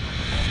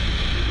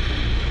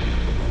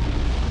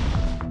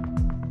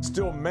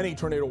 Still many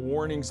tornado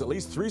warnings, at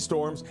least 3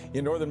 storms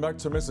in northern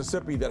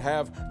Mississippi that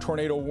have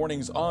tornado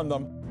warnings on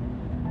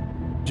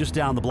them. Just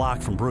down the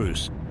block from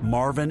Bruce,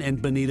 Marvin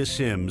and Benita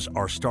Sims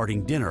are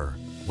starting dinner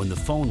when the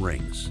phone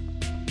rings.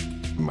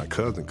 My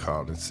cousin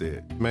called and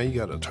said, man, you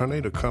got a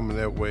tornado coming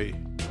that way.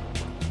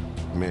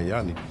 Man,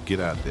 y'all need to get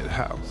out of that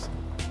house.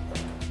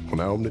 When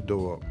I opened the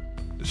door up,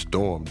 the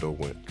storm door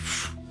went.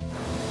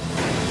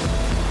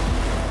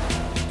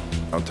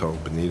 I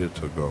told Benita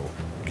to go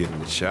get in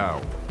the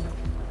shower.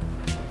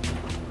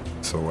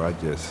 So I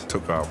just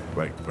took off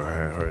right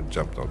behind her and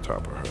jumped on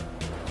top of her.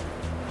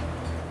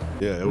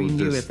 Yeah, we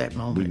knew at that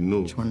moment, we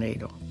knew.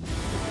 Tornado.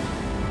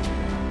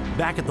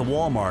 Back at the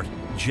Walmart,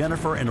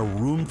 Jennifer and a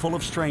room full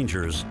of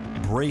strangers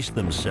braced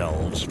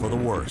themselves for the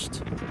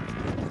worst.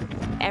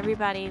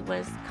 Everybody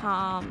was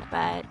calm,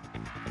 but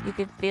you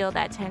could feel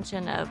that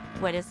tension of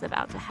what is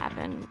about to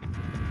happen.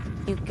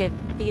 You could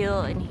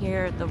feel and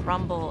hear the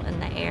rumble in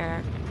the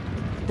air.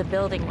 The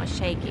building was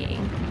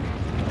shaking.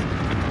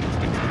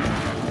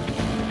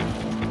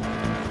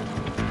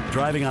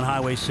 Driving on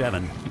Highway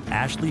 7,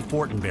 Ashley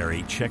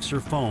Fortenberry checks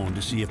her phone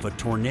to see if a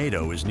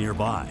tornado is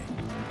nearby.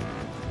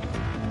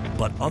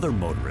 But other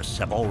motorists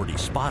have already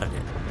spotted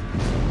it.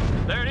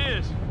 There it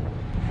is.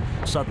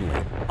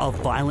 Suddenly, a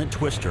violent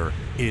twister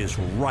is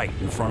right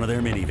in front of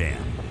their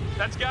minivan.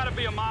 That's got to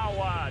be a mile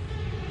wide.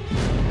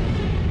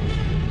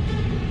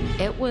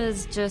 It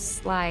was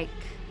just like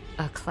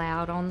a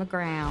cloud on the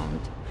ground.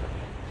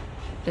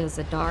 It was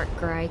a dark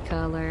gray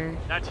color.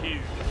 That's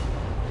huge.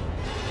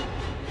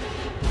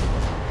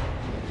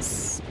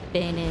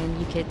 Spinning,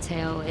 you could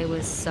tell it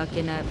was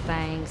sucking up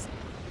things.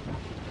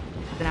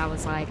 And I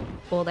was like,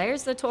 well,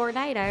 there's the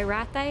tornado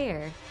right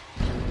there.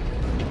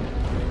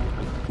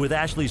 With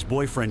Ashley's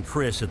boyfriend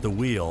Chris at the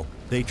wheel,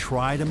 they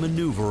try to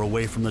maneuver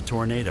away from the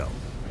tornado.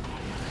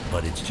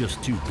 But it's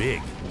just too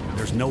big.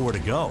 There's nowhere to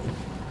go.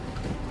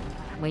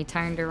 We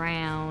turned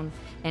around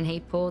and he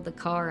pulled the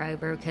car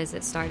over because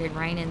it started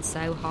raining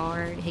so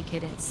hard he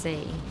couldn't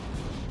see.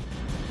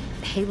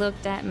 He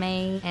looked at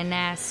me and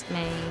asked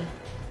me,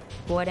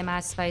 what am I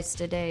supposed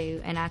to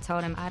do? And I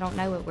told him, I don't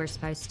know what we're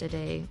supposed to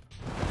do.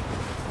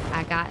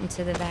 I got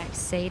into the back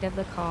seat of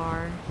the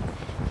car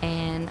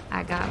and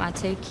I got my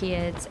 2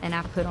 kids and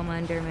I put them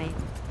under me.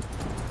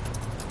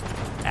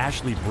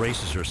 Ashley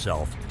braces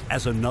herself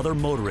as another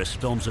motorist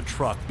films a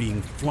truck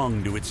being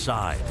flung to its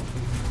side.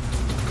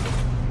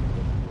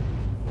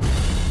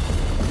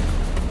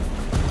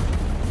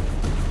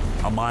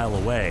 A mile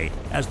away,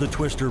 as the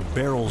twister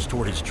barrels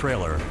toward his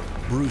trailer,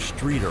 Bruce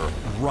Streeter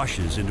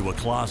rushes into a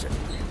closet.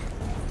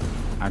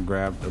 I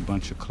grabbed a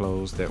bunch of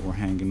clothes that were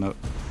hanging up,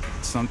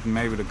 something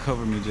maybe to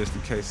cover me just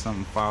in case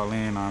something fall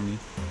in on me.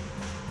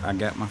 I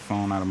got my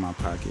phone out of my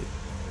pocket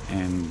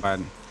and I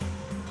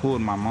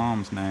pulled my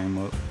mom's name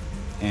up,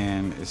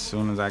 and as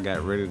soon as I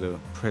got ready to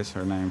press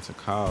her name to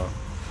call,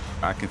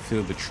 I could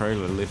feel the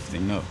trailer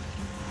lifting up.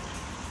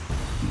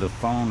 The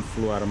phone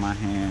flew out of my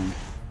hand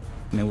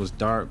and it was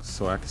dark,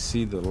 so I could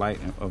see the light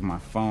of my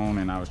phone,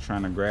 and I was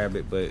trying to grab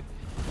it, but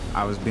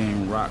I was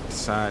being rocked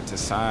side to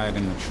side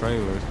in the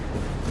trailer.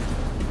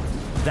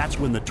 That's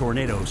when the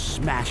tornado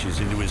smashes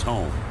into his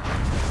home.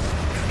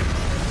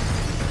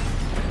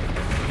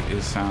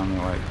 It sounded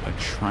like a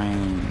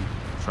train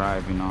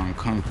driving on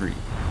concrete.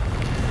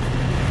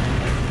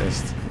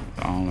 That's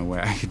the only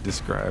way I could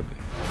describe it.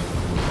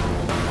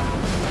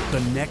 The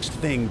next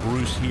thing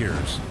Bruce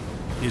hears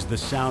is the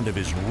sound of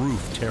his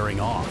roof tearing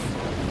off.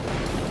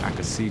 I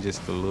could see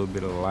just a little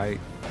bit of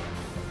light,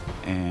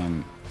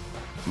 and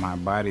my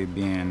body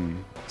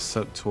being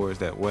sucked towards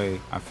that way,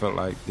 I felt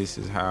like this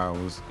is how I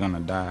was gonna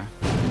die.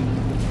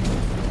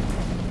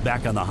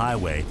 Back on the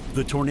highway,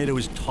 the tornado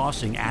is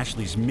tossing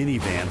Ashley's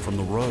minivan from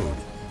the road.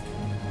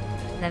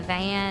 The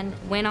van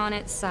went on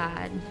its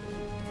side,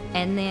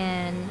 and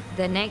then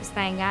the next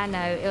thing I know,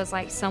 it was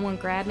like someone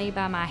grabbed me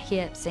by my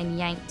hips and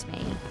yanked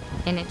me,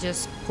 and it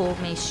just pulled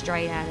me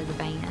straight out of the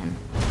van.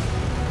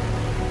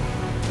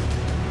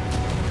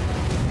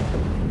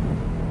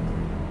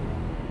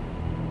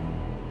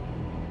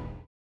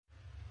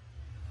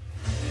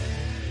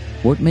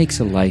 What makes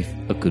a life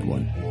a good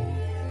one?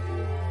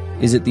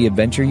 Is it the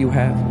adventure you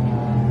have?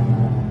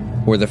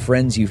 Or the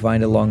friends you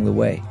find along the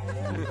way?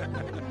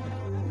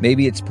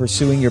 Maybe it's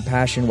pursuing your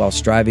passion while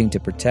striving to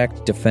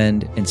protect,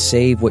 defend, and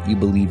save what you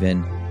believe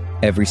in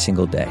every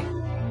single day.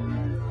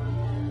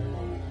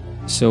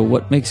 So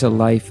what makes a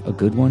life a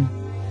good one?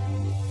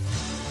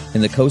 In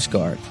the Coast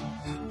Guard,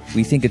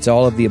 we think it's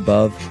all of the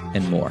above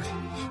and more.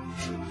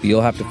 But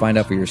you'll have to find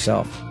out for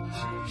yourself.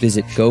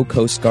 Visit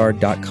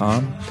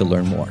gocoastguard.com to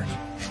learn more.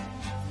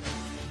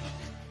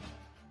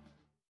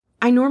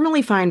 I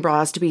normally find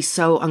bras to be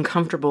so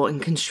uncomfortable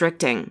and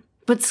constricting,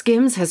 but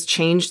Skims has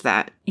changed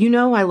that. You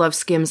know I love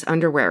Skims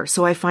underwear,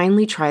 so I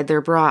finally tried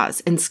their bras,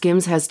 and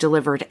Skims has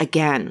delivered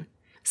again.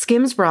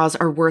 Skims bras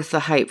are worth the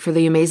hype for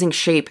the amazing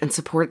shape and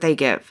support they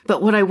give,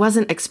 but what I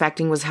wasn't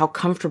expecting was how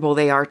comfortable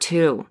they are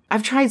too.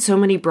 I've tried so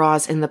many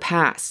bras in the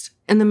past,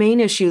 and the main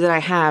issue that I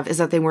have is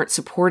that they weren't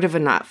supportive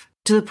enough,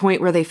 to the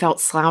point where they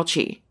felt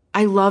slouchy.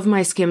 I love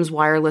my Skims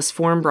wireless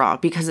form bra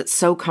because it's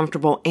so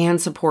comfortable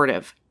and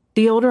supportive.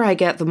 The older I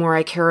get, the more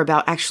I care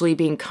about actually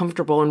being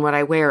comfortable in what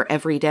I wear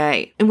every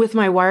day. And with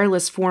my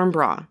wireless form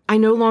bra, I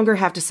no longer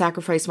have to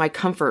sacrifice my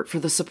comfort for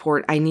the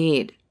support I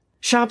need.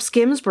 Shop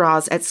Skims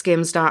bras at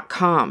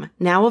skims.com,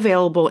 now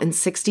available in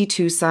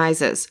 62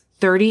 sizes,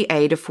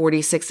 30A to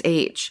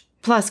 46H.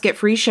 Plus, get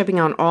free shipping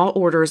on all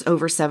orders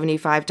over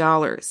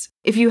 $75.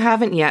 If you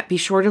haven't yet, be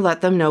sure to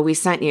let them know we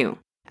sent you.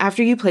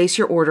 After you place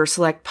your order,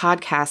 select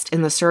podcast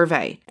in the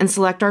survey and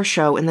select our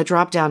show in the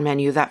drop-down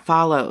menu that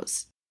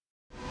follows.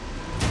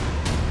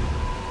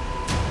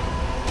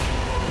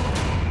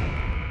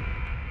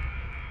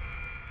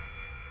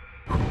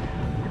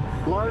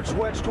 Large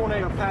wedge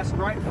tornado passing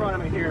right in front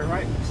of me here,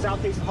 right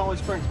southeast of Holly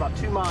Springs, about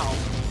 2 miles.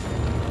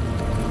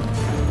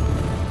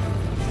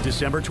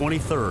 December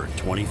 23rd,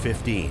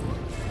 2015.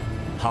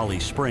 Holly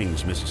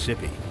Springs,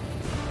 Mississippi.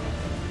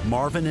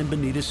 Marvin and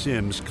Benita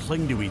Sims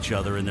cling to each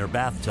other in their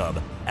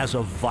bathtub as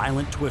a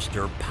violent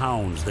twister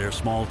pounds their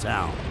small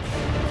town.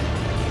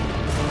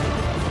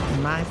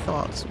 My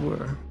thoughts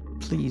were,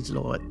 please,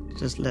 Lord,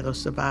 just let us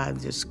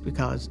survive this,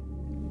 because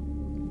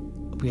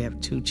we have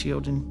 2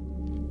 children.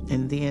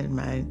 And then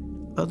my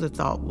other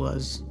thought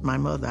was my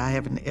mother. I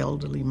have an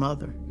elderly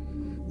mother,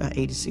 an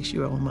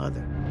 86-year-old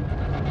mother.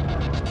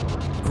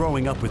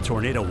 Growing up with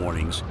tornado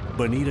warnings,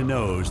 Benita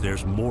knows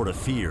there's more to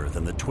fear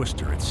than the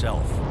twister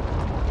itself.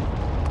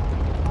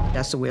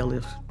 That's the well,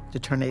 if the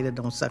tornado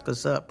don't suck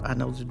us up, I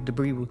know the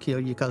debris will kill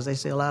you, because they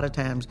say a lot of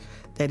times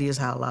that is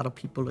how a lot of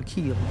people are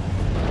killed.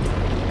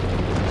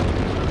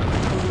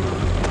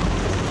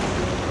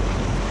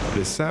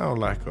 It sounds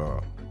like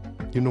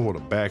you know what a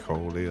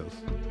backhoe is?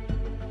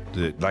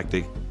 Like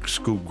they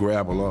scoop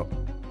gravel up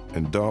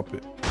and dump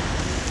it.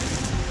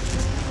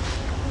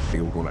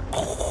 They were going like,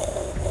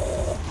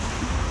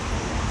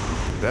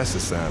 that's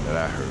the sound that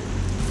I heard.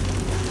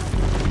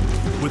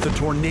 With the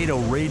tornado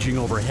raging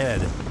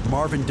overhead,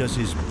 Marvin does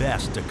his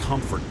best to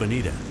comfort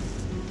Benita.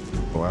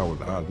 Oh,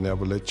 I'd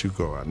never let you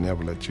go. I'd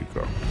never let you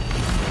go.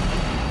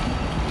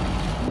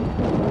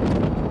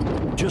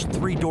 Just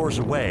 3 doors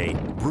away,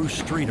 Bruce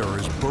Streeter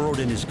is burrowed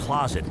in his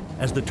closet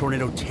as the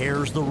tornado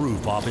tears the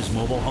roof off his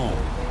mobile home.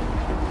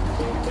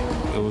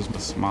 It was a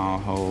small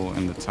hole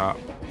in the top,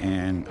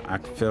 and I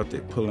felt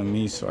it pulling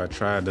me, so I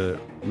tried to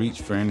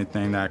reach for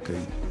anything that I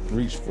could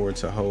reach for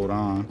to hold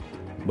on,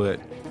 but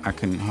I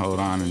couldn't hold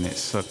on, and it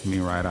sucked me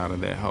right out of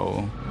that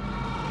hole.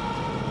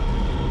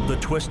 The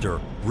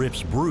twister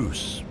rips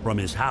Bruce from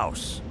his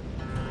house.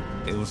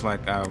 It was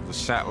like I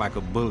was shot like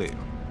a bullet.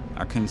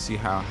 I couldn't see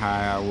how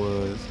high I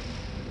was.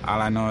 All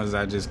I know is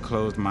I just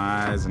closed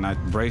my eyes and I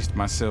braced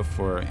myself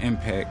for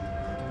impact.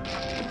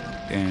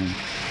 And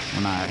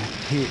when I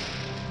hit,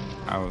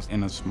 I was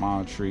in a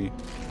small tree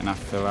and I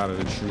fell out of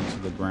the tree to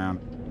the ground.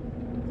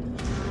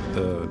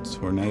 The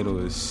tornado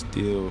is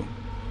still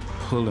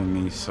pulling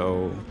me,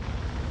 so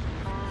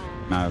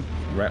I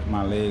wrapped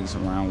my legs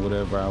around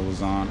whatever I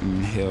was on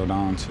and held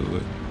on to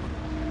it.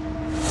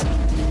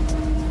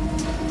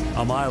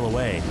 A mile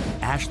away,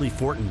 Ashley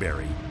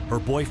Fortenberry, her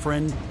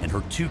boyfriend, and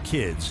her 2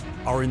 kids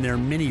are in their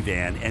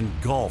minivan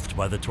engulfed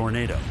by the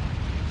tornado.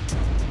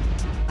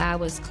 I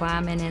was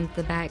climbing in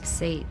the back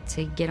seat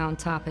to get on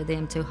top of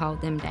them to hold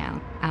them down.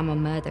 I'm a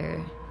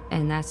mother,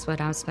 and that's what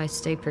I'm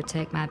supposed to do,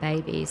 protect my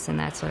babies, and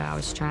that's what I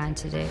was trying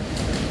to do.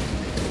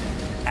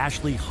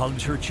 Ashley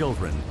hugs her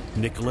children,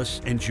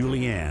 Nicholas and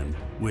Julianne,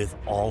 with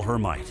all her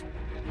might.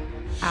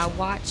 I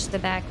watched the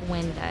back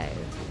window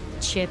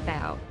chip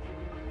out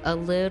a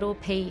little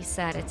piece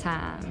at a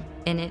time,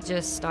 and it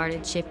just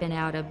started chipping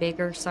out a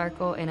bigger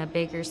circle and a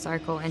bigger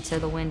circle until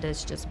the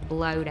windows just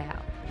blowed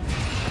out.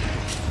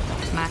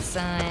 My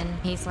son,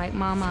 he's like,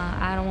 "Mama,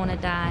 I don't want to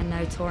die in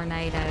no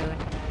tornado."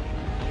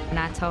 And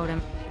I told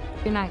him,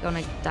 "You're not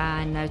going to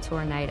die in no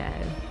tornado."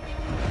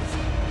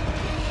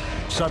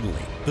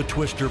 Suddenly, the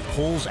twister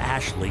pulls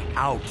Ashley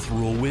out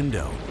through a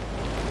window.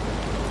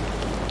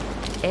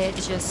 It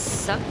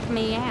just sucked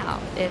me out.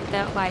 It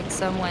felt like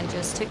someone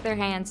just took their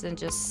hands and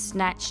just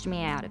snatched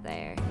me out of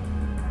there.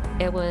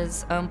 It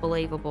was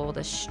unbelievable,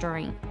 the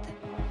strength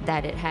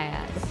that it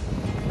had.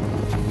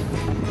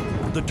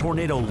 The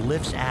tornado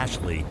lifts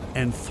Ashley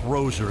and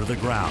throws her to the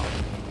ground.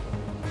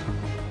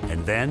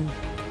 And then,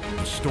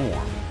 the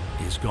storm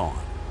is gone.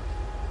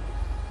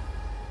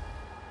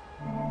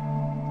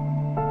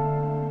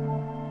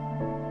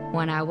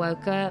 When I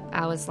woke up,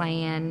 I was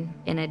laying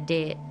in a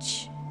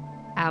ditch.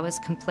 I was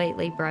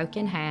completely broke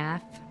in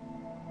half.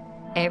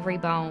 Every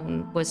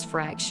bone was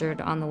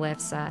fractured on the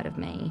left side of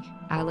me.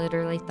 I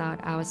literally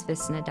thought I was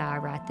fixing to die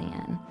right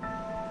then.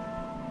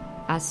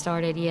 I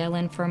started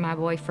yelling for my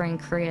boyfriend,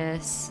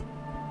 Chris,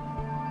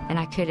 and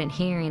I couldn't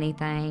hear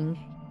anything.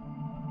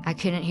 I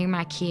couldn't hear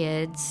my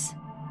kids.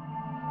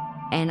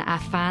 And I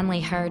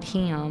finally heard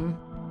him,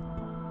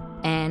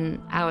 and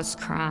I was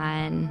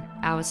crying.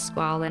 I was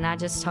squalling. I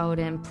just told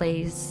him,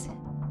 "Please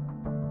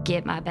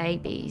get my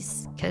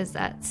babies," because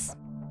that's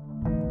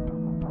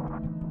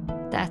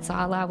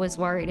all I was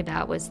worried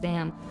about was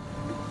them.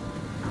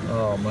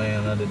 Oh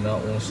man, I did not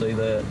want to see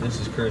that.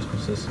 This is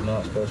Christmas. This is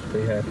not supposed to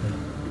be happening.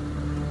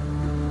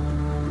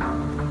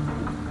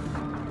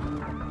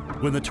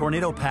 When the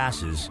tornado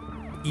passes,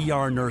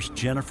 ER nurse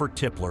Jennifer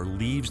Tipler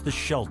leaves the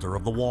shelter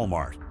of the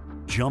Walmart,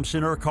 jumps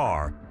in her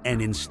car,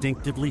 and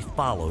instinctively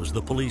follows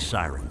the police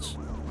sirens.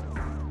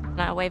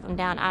 I waved them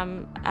down.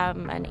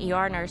 I'm an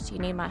ER nurse. Do you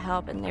need my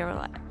help? And they were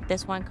like,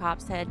 this one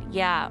cop said,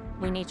 "Yeah,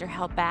 we need your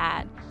help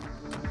bad."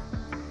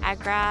 I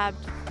grabbed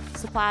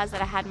supplies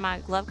that I had in my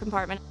glove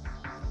compartment,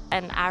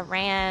 and I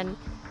ran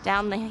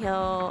down the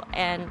hill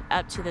and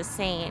up to the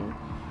scene.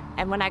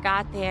 And when I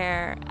got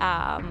there,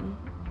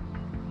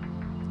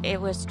 it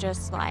was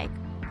just like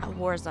a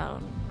war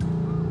zone.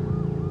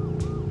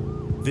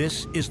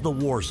 This is the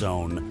war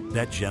zone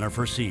that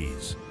Jennifer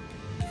sees.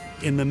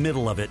 In the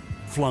middle of it,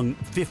 flung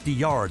 50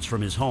 yards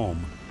from his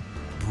home,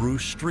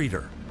 Bruce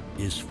Streeter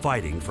is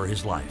fighting for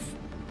his life.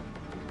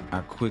 I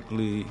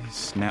quickly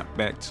snapped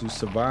back to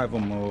survival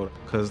mode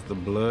because the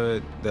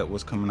blood that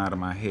was coming out of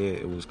my head,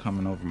 it was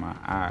coming over my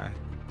eye.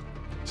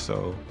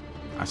 So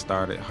I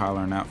started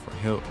hollering out for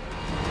help.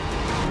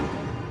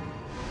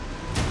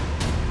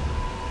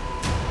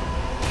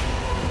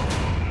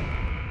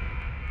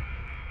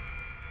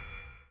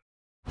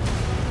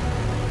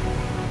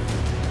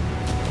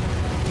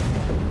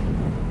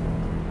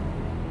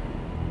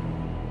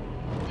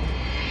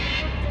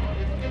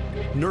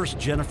 Nurse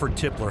Jennifer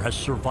Tipler has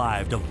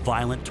survived a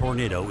violent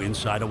tornado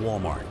inside a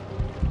Walmart.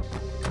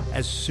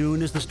 As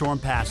soon as the storm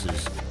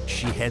passes,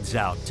 she heads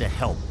out to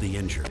help the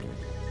injured.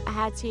 I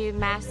had to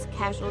mass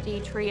casualty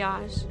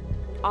triage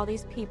all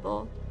these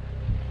people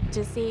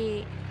to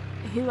see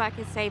who I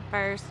could save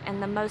first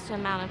and the most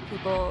amount of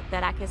people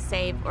that I could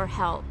save or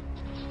help.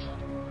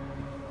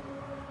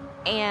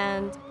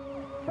 And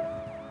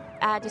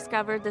I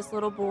discovered this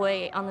little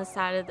boy on the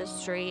side of the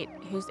street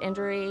whose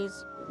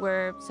injuries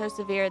were so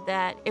severe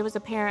that it was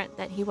apparent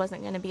that he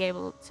wasn't going to be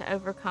able to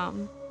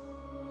overcome.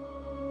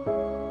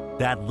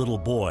 That little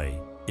boy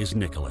is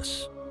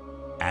Nicholas,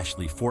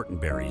 Ashley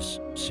Fortenberry's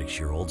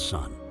 6-year-old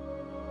son.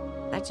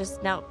 I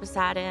just knelt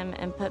beside him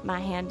and put my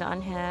hand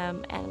on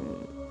him,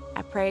 and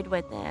I prayed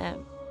with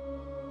him.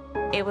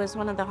 It was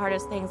one of the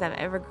hardest things I've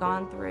ever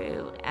gone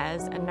through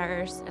as a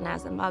nurse and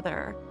as a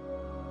mother.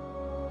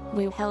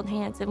 We held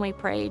hands and we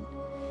prayed,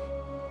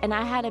 and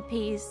I had a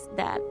peace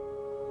that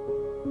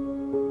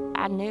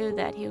I knew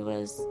that he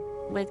was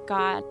with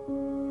God.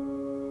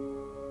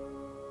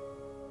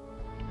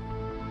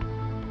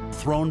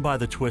 Thrown by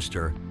the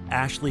twister,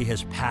 Ashley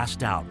has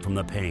passed out from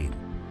the pain.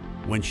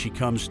 When she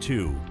comes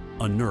to,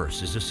 a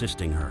nurse is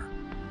assisting her.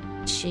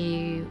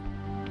 She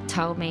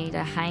told me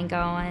to hang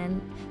on,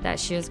 that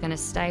she was going to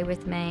stay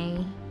with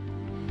me,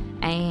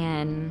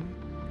 and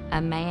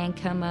a man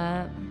come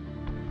up,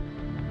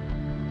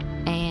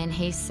 and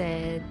he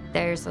said,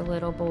 "There's a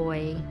little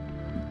boy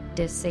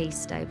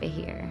deceased over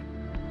here."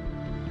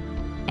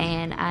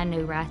 And I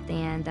knew right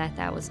then that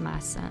that was my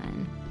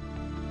son.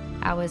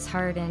 I was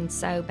hurting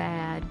so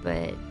bad,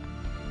 but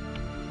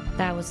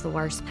that was the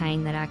worst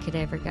pain that I could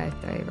ever go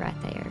through right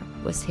there,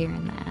 was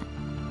hearing that.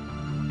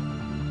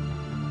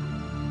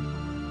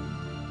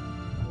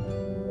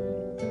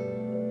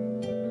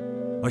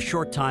 A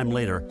short time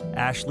later,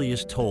 Ashley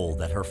is told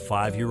that her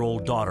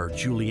 5-year-old daughter,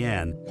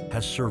 Julianne,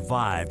 has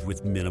survived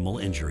with minimal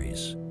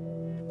injuries.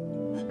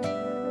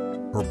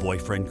 Her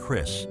boyfriend,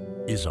 Chris,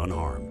 is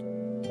unharmed.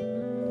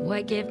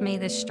 What gave me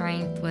the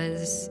strength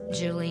was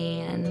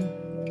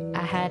Julianne.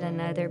 I had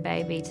another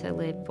baby to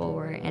live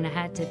for, and I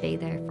had to be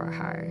there for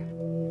her.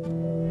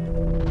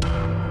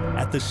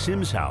 At the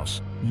Sims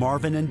house,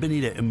 Marvin and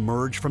Benita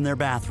emerge from their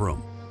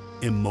bathroom,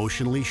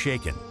 emotionally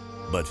shaken,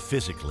 but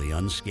physically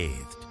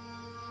unscathed.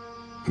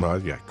 No,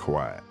 it got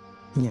quiet.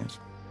 Yes.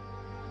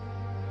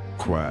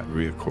 Quiet,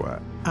 real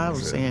quiet. I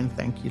was saying,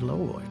 thank you,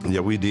 Lord.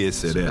 Yeah, we did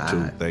say that too.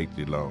 Survived. Thank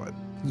you, Lord.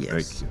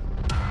 Yes. Thank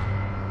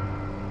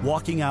you.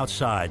 Walking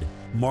outside,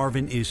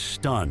 Marvin is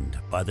stunned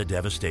by the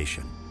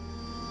devastation.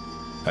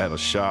 I had a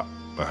shop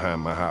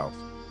behind my house.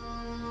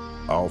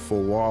 All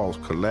 4 walls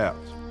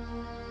collapsed.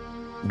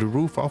 The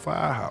roof off of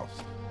our house.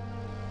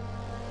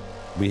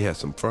 We had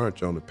some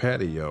furniture on the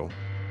patio.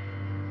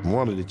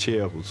 One of the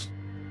chairs was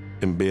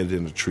embedded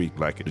in the tree,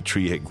 like the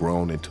tree had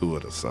grown into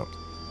it or something.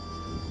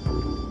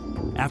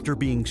 After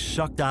being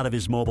sucked out of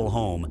his mobile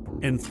home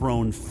and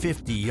thrown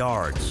 50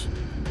 yards,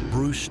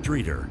 Bruce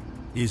Streeter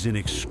is in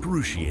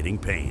excruciating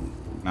pain.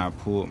 I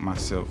pulled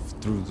myself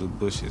through the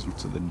bushes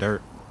to the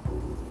dirt.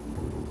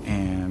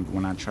 And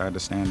when I tried to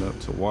stand up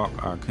to walk,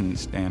 I couldn't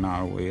stand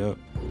all the way up.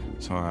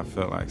 So I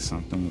felt like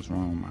something was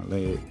wrong with my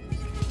leg.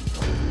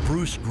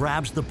 Bruce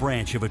grabs the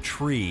branch of a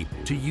tree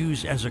to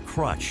use as a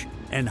crutch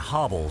and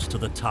hobbles to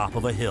the top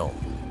of a hill.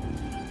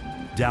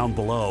 Down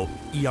below,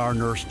 ER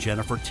nurse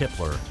Jennifer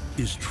Tipler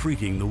is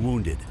treating the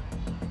wounded.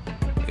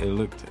 It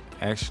looked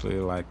actually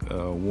like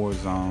a war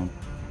zone,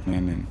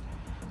 and then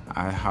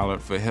I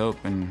hollered for help,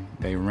 and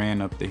they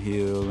ran up the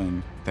hill,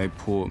 and they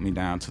pulled me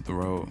down to the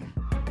road.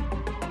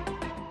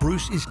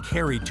 Bruce is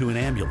carried to an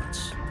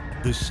ambulance,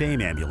 the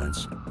same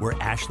ambulance where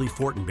Ashley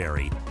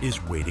Fortenberry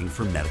is waiting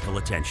for medical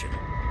attention.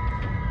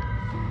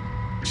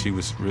 She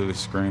was really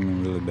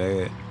screaming really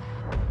bad.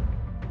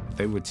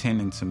 They were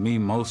tending to me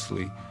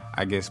mostly,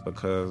 I guess,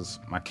 because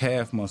my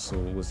calf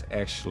muscle was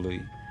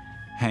actually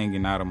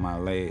hanging out of my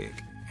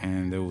leg,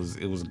 and it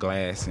was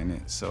glass in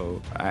it.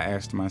 So I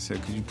asked them, I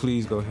said, could you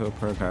please go help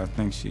her, because I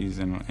think she's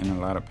in a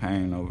lot of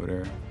pain over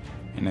there.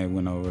 And they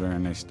went over there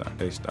and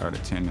they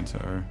started tending to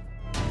her.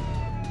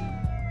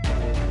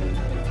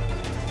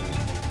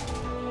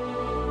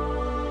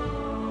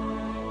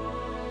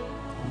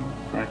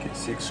 Bracket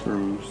 6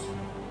 screws.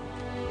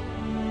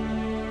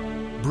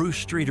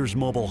 Bruce Streeter's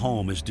mobile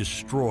home is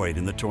destroyed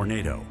in the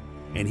tornado,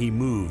 and he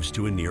moves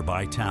to a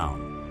nearby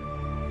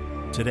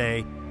town.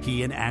 Today,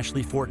 he and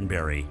Ashley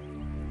Fortenberry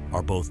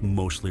are both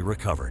mostly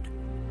recovered.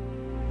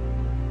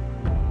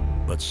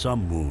 But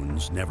some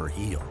wounds never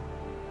heal.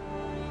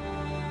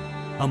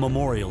 A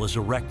memorial is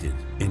erected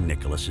in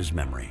Nicholas's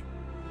memory.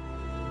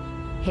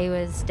 He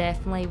was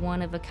definitely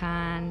one of a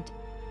kind.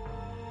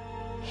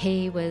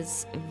 He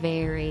was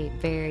very,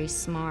 very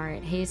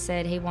smart. He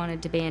said he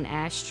wanted to be an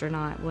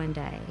astronaut one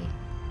day.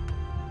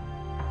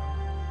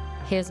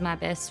 He was my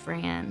best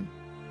friend.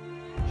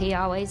 He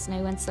always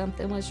knew when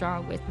something was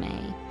wrong with me,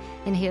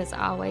 and he was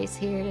always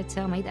here to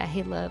tell me that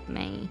he loved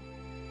me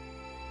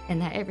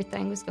and that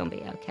everything was going to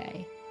be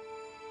okay.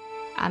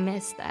 I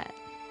miss that.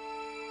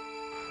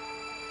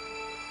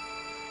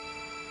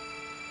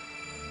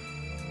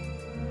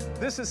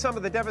 This is some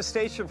of the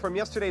devastation from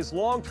yesterday's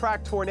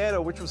long-track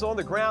tornado, which was on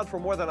the ground for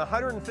more than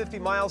 150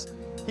 miles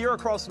here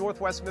across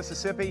northwest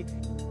Mississippi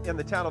in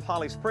the town of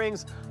Holly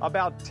Springs.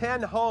 About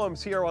 10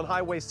 homes here on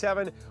Highway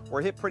 7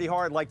 were hit pretty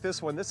hard like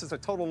this one. This is a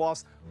total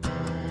loss.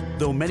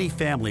 Though many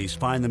families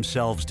find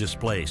themselves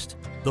displaced,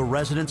 the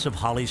residents of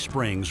Holly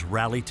Springs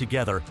rally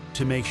together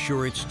to make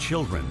sure its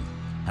children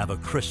have a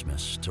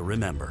Christmas to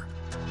remember.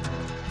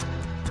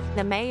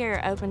 The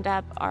mayor opened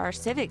up our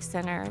civic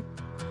center,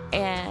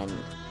 and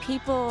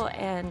people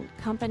and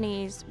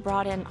companies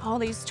brought in all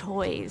these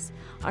toys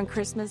on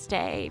Christmas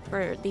Day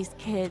for these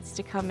kids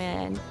to come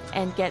in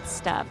and get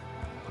stuff.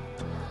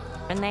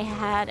 And they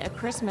had a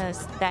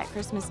Christmas that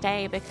Christmas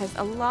Day because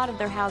a lot of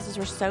their houses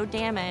were so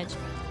damaged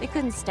they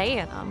couldn't stay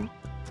in them.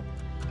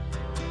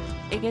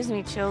 It gives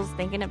me chills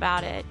thinking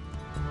about it.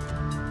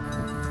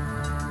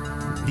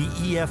 The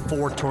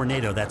EF4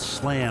 tornado that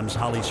slams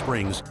Holly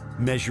Springs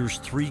measures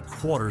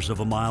 3/4 of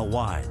a mile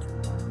wide.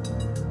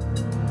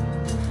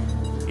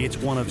 It's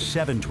one of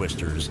 7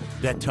 twisters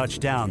that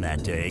touched down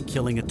that day,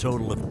 killing a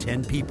total of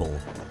 10 people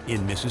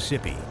in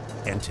Mississippi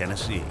and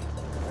Tennessee.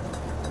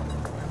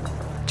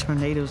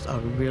 Tornadoes are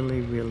a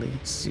really, really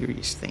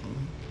serious thing.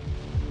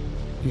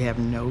 You have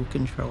no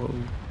control.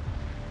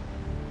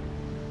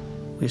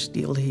 We're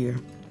still here.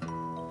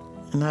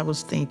 And I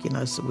was thinking,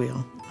 I said,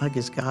 well, I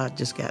guess God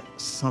just got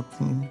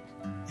something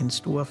in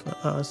store for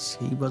us.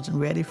 He wasn't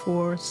ready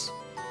for us.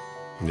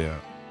 Yeah.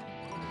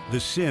 The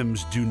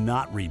Sims do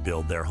not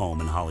rebuild their home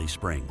in Holly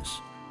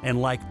Springs,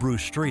 and like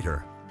Bruce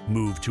Streeter,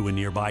 move to a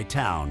nearby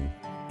town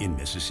in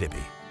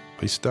Mississippi.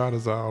 He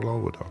started us all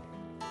over though.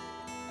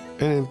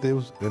 And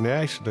it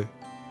actually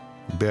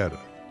better.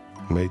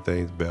 Made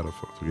things better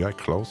for us. We got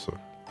closer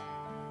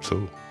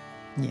too.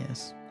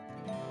 Yes.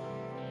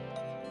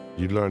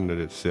 You learn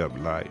to accept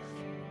life.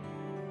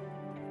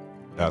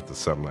 After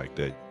something like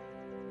that,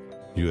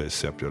 you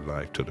accept your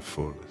life to the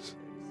fullest.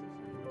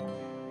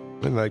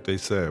 And like they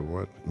said,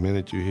 one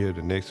minute you're here,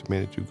 the next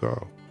minute you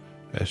go.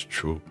 That's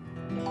true.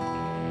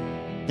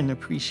 And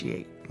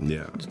appreciate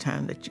the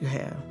time that you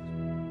have.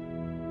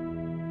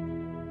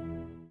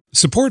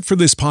 Support for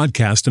this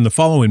podcast and the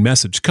following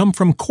message come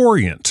from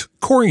Corient.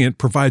 Corient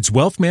provides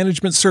wealth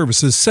management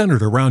services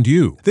centered around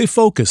you. They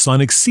focus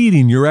on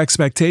exceeding your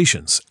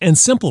expectations and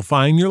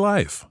simplifying your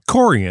life.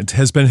 Corient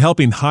has been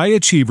helping high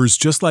achievers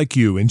just like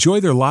you enjoy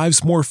their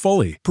lives more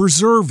fully,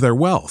 preserve their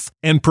wealth,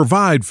 and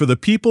provide for the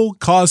people,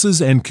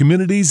 causes, and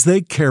communities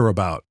they care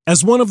about.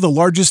 As one of the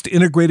largest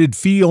integrated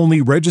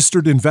fee-only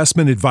registered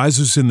investment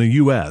advisors in the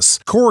U.S.,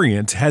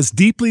 Corient has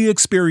deeply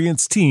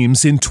experienced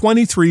teams in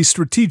 23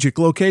 strategic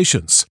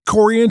locations.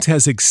 Corient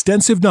has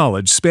extensive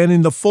knowledge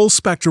spanning the full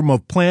spectrum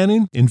of planning,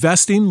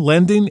 investing,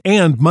 lending,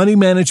 and money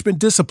management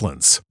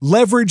disciplines.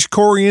 Leverage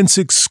Corient's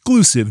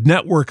exclusive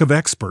network of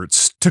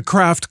experts to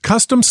craft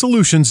custom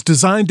solutions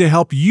designed to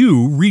help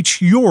you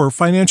reach your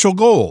financial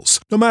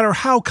goals, no matter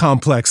how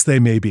complex they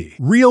may be.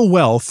 Real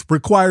wealth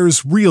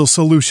requires real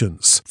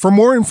solutions. For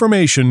more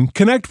information,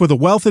 connect with a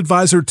wealth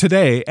advisor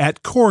today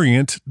at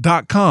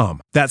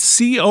Corient.com. That's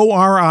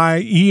Corient.com.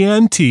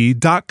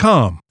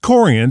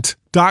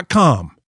 Corient.com.